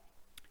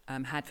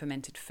had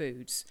fermented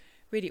foods,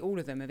 really all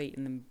of them have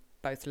eaten them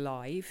both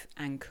live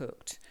and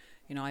cooked.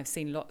 I've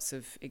seen lots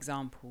of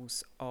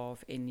examples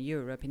of, in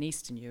Europe, in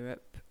Eastern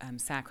Europe,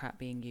 sauerkraut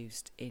being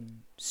used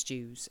in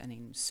stews and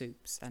in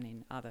soups and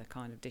in other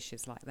kind of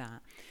dishes like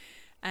that.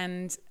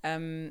 And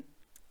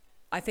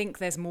I think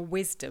there's more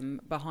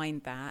wisdom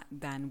behind that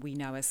than we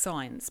know as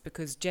science,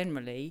 because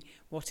generally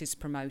what is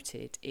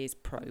promoted is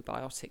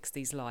probiotics.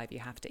 These live, you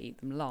have to eat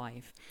them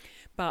live.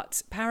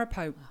 But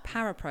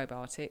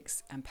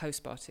paraprobiotics and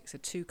postbiotics are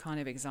two kind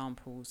of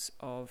examples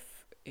of,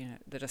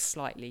 that are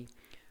slightly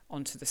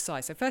onto the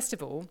side. So first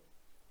of all,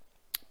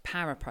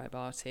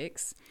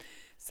 paraprobiotics.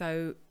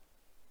 So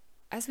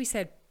as we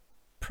said,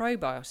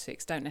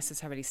 probiotics don't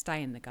necessarily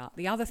stay in the gut.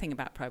 The other thing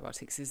about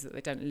probiotics is that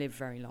they don't live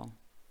very long.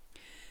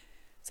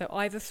 So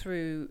either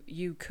through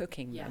you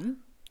cooking them,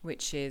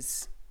 which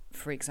is,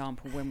 for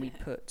example, when we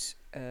put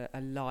a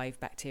live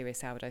bacteria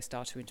sourdough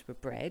starter into a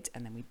bread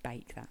and then we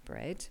bake that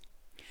bread,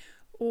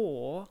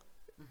 or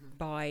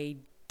by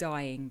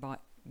dying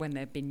when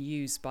they've been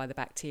used by the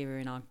bacteria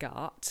in our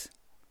gut.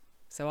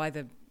 So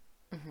either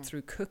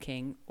through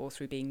cooking or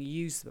through being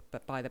used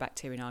by the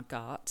bacteria in our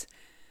gut,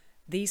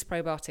 these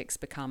probiotics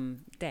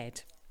become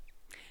dead.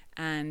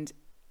 And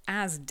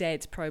as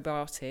dead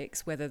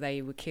probiotics, whether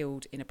they were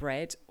killed in a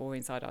bread or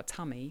inside our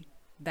tummy,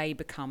 they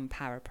become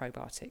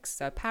paraprobiotics.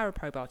 So a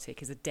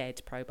paraprobiotic is a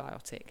dead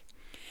probiotic.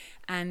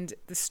 And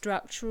the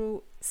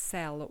structural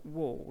cell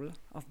wall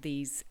of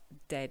these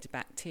dead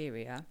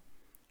bacteria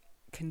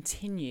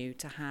continue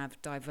to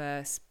have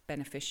diverse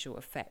beneficial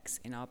effects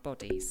in our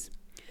bodies.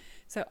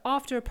 So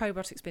after a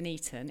probiotic's been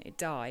eaten, it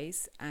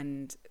dies,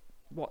 and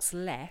what's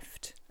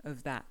left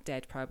of that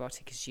dead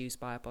probiotic is used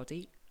by our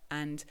body.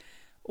 And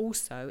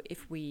also,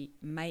 if we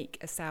make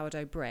a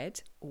sourdough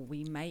bread, or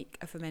we make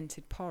a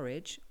fermented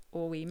porridge,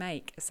 or we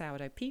make a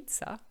sourdough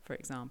pizza, for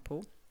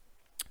example,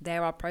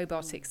 there are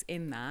probiotics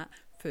in that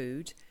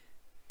food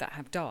that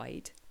have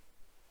died,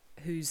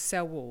 whose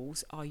cell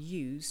walls are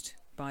used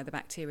by the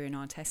bacteria in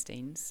our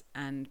intestines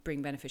and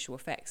bring beneficial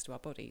effects to our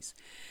bodies.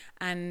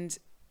 And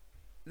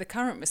the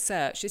current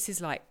research, this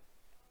is like,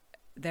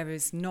 there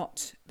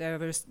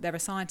are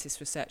scientists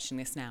researching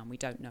this now, and we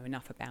don't know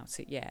enough about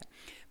it yet.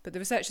 But the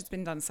research that's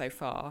been done so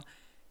far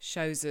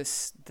shows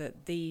us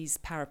that these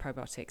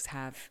paraprobiotics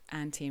have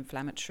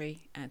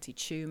anti-inflammatory,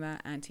 anti-tumour,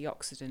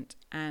 antioxidant,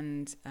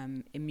 and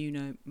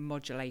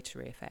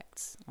immunomodulatory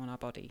effects on our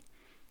body.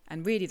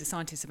 And really, the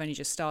scientists have only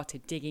just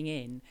started digging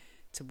in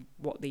to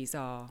what these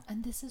are.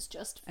 And this is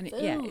just food.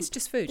 It's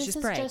just food. It's just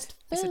bread.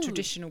 It's a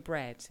traditional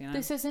bread. You know?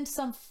 This isn't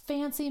some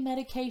fancy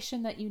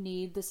medication that you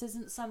need. This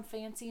isn't some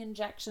fancy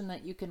injection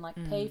that you can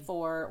pay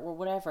for or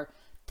whatever.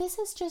 This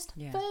is just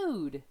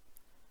food.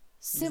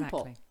 Simple.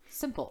 Exactly.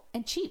 Simple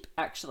and cheap,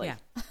 actually. Yeah.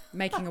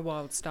 Making a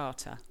wild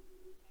starter,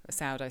 a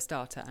sourdough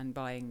starter, and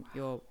buying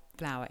your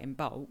flour in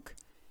bulk.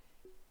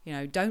 You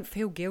know, don't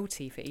feel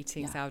guilty for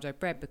eating sourdough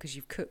bread because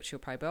you've cooked your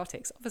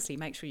probiotics. Obviously,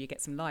 make sure you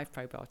get some live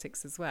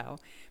probiotics as well.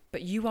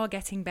 But you are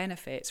getting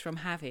benefits from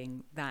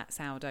having that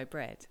sourdough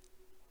bread.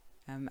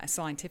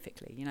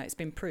 Scientifically, you know, it's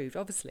been proved.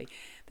 Obviously,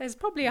 there's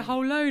probably a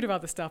whole load of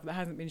other stuff that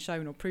hasn't been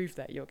shown or proved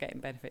that you're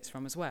getting benefits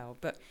from as well.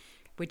 But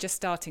we're just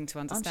starting to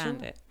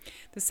understand it.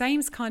 The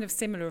same's kind of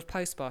similar of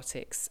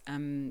postbiotics.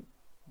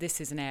 This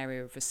is an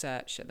area of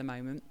research at the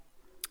moment.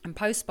 And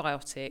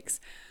postbiotics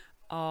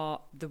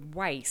are the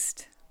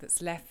waste that's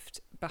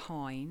left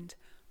behind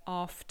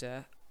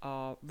after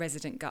our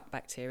resident gut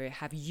bacteria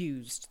have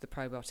used the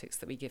probiotics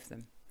that we give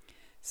them.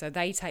 So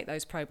they take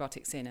those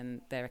probiotics in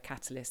and they're a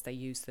catalyst, they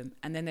use them.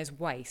 And then there's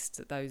waste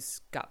that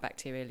those gut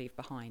bacteria leave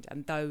behind.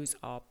 And those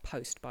are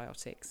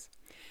postbiotics.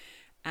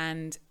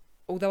 And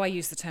although I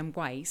use the term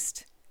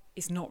waste,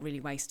 it's not really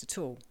waste at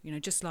all. You know,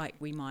 just like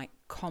we might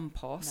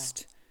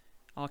compost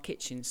our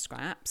kitchen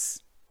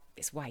scraps,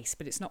 it's waste,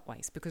 but it's not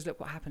waste, because look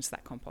what happens to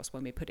that compost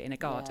when we put it in a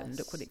garden. Yes.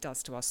 Look what it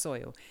does to our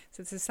soil.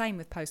 So it's the same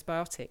with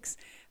postbiotics.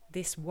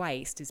 This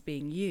waste is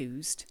being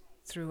used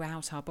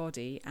throughout our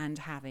body and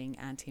having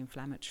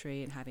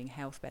anti-inflammatory and having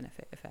health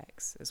benefit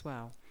effects as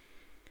well.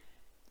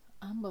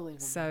 Unbelievable.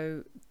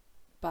 So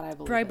but I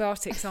believe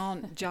probiotics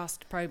aren't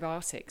just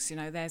probiotics. You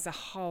know, there's a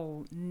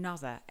whole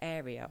nother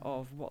area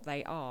of what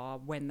they are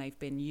when they've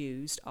been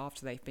used,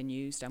 after they've been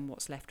used, and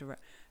what's left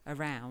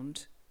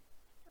around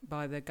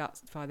by the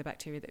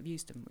bacteria that have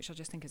used them, which I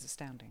just think is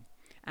astounding.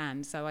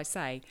 And so I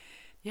say,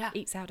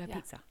 eat sourdough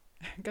pizza.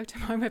 Go to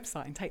my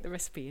website and take the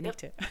recipe and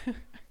eat it.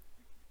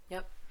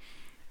 Yep.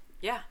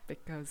 Yeah.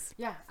 Because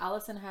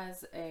Alison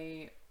has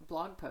a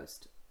blog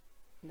post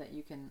that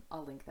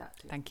I'll link that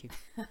to. Thank you.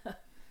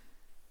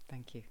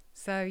 Thank you.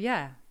 So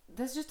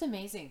that's just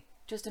amazing.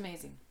 Just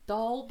amazing. The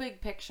whole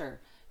big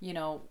picture. You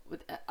know,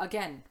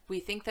 again, we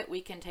think that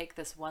we can take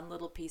this one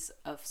little piece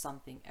of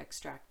something,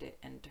 extract it,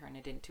 and turn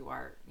it into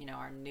our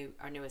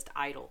newest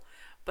idol.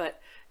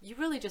 But you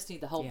really just need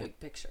the whole big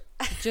picture.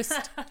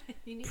 Just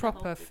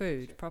proper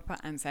food, proper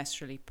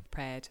ancestrally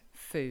prepared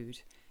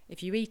food.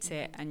 If you eat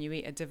it and you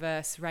eat a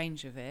diverse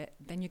range of it,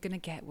 then you're going to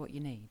get what you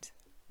need.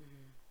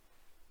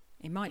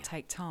 It might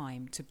take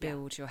time to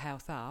build your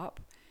health up,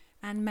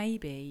 and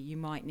maybe you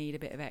might need a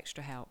bit of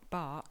extra help,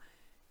 but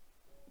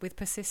with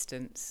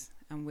persistence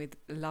and with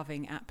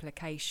loving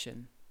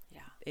application,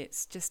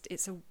 it's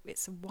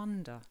a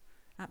wonder,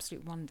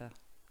 absolute wonder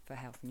for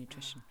health and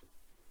nutrition.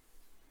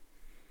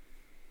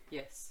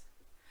 Yes.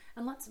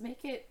 And let's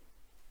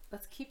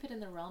keep it in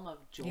the realm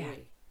of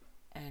joy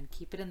and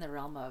keep it in the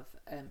realm of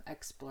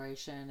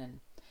exploration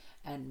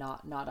and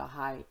not a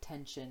high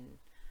tension.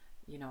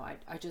 You know,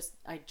 I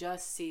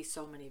just see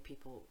so many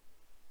people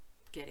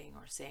getting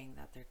or saying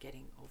that they're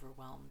getting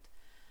overwhelmed.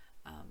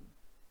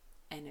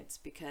 And it's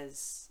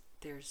because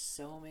there's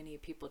so many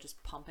people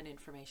just pumping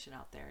information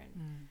out there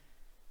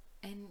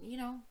and you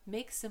know,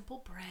 make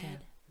simple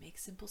bread, make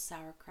simple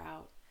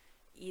sauerkraut,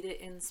 eat it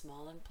in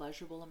small and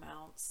pleasurable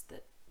amounts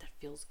that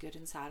feels good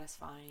and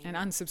satisfying. And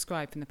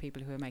unsubscribe from the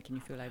people who are making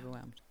you feel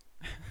overwhelmed.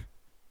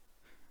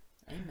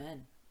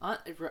 Amen.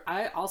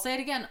 I'll say it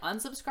again.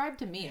 Unsubscribe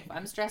to me if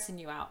I'm stressing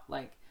you out.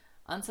 Like,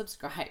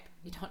 unsubscribe.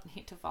 You don't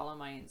need to follow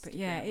my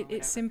Instagram. But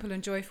it's simple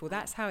and joyful.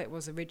 That's how it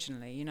was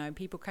originally. You know,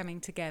 people coming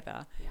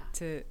together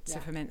to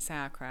ferment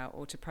sauerkraut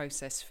or to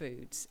process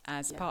foods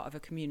as part of a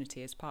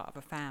community, as part of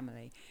a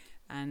family.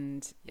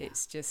 And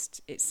it's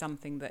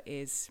something that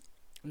is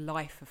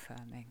life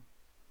affirming.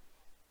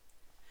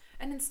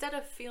 And instead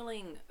of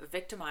feeling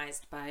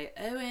victimized by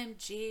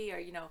OMG or,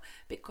 you know,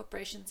 big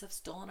corporations have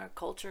stolen our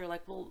culture,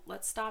 like, well,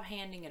 let's stop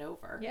handing it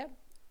over. Yep.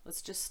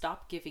 Let's just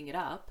stop giving it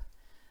up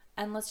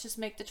and let's just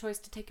make the choice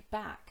to take it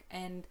back.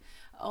 And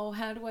oh,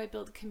 how do I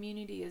build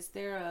community? Is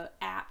there a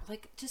app?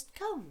 Like, just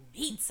go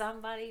meet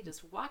somebody,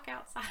 just walk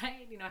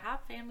outside,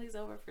 have families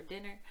over for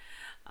dinner.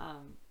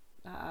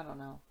 I don't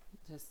know.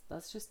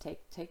 Let's just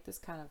take this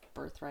kind of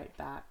birthright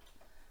back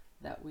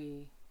that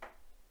we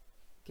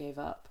gave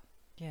up.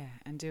 Yeah,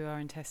 and do our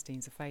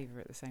intestines a favour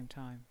at the same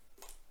time.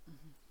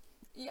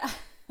 Yeah.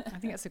 I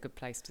think that's a good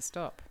place to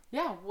stop.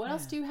 Yeah. What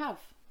else do you have?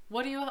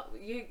 What do you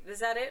is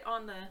that it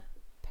on the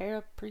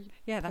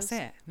Yeah, that's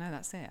it. No,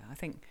 that's it. I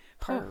think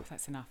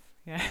that's enough.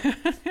 Yeah.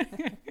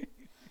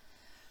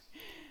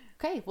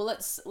 Okay, well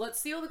let's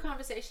seal the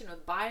conversation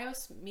with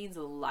bios means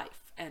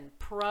life, and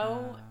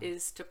pro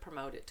is to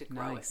promote it, to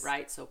grow it,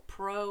 right? So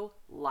pro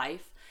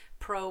life,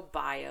 pro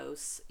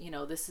bios,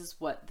 this is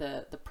what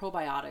the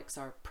probiotics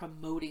are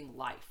promoting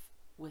life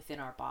within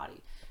our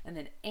body. And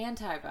then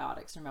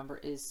antibiotics, remember,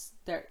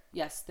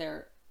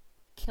 they're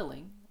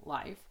killing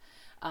life,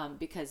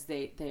 because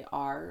they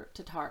are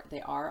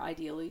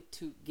ideally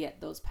to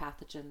get those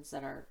pathogens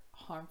that are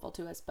harmful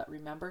to us, but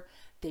remember,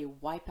 they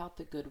wipe out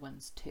the good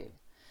ones too.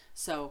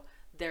 So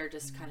they're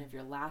just kind of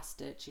your last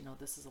ditch,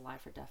 this is a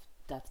life or death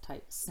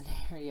type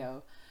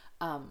scenario.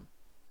 And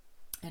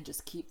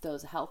just keep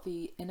those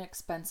healthy,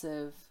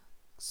 inexpensive,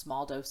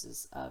 small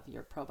doses of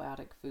your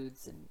probiotic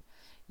foods and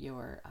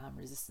your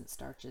resistant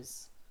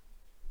starches.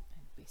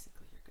 And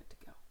basically you're good to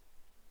go.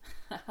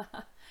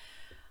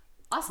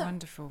 Awesome.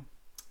 Wonderful.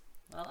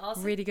 Well,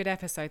 awesome. Really good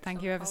episode.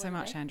 Thank you ever so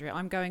much, Andrea.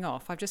 I'm going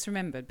off. I've just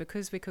remembered,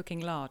 because we're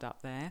cooking lard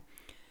up there,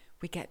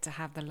 we get to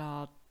have the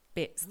lard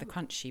bits, the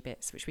crunchy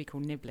bits, which we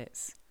call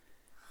niblets,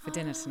 for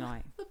dinner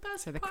tonight. The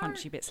best so the part.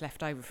 crunchy bits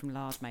left over from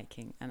lard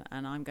making, and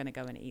I'm going to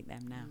go and eat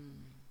them now.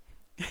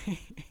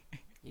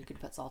 You could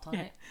put salt on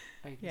it,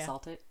 or you can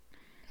salt it.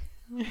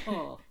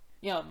 Oh,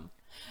 yum.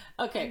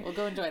 Okay, well,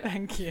 go enjoy that.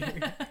 Thank you.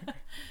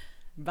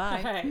 Bye.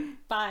 All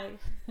right, bye.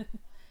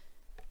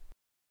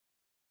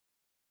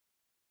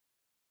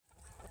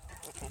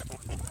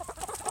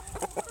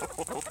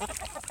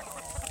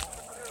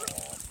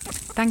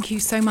 Thank you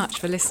so much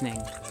for listening.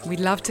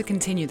 We'd love to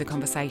continue the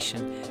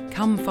conversation.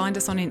 Come find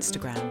us on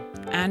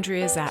Instagram.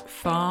 Andrea's at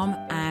Farm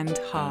and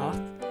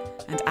Hearth,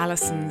 and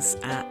Alison's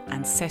at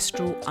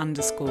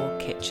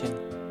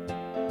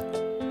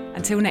ancestral_kitchen.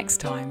 Until next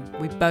time,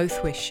 we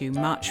both wish you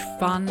much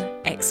fun,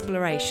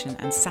 exploration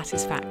and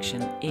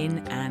satisfaction in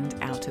and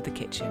out of the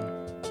kitchen.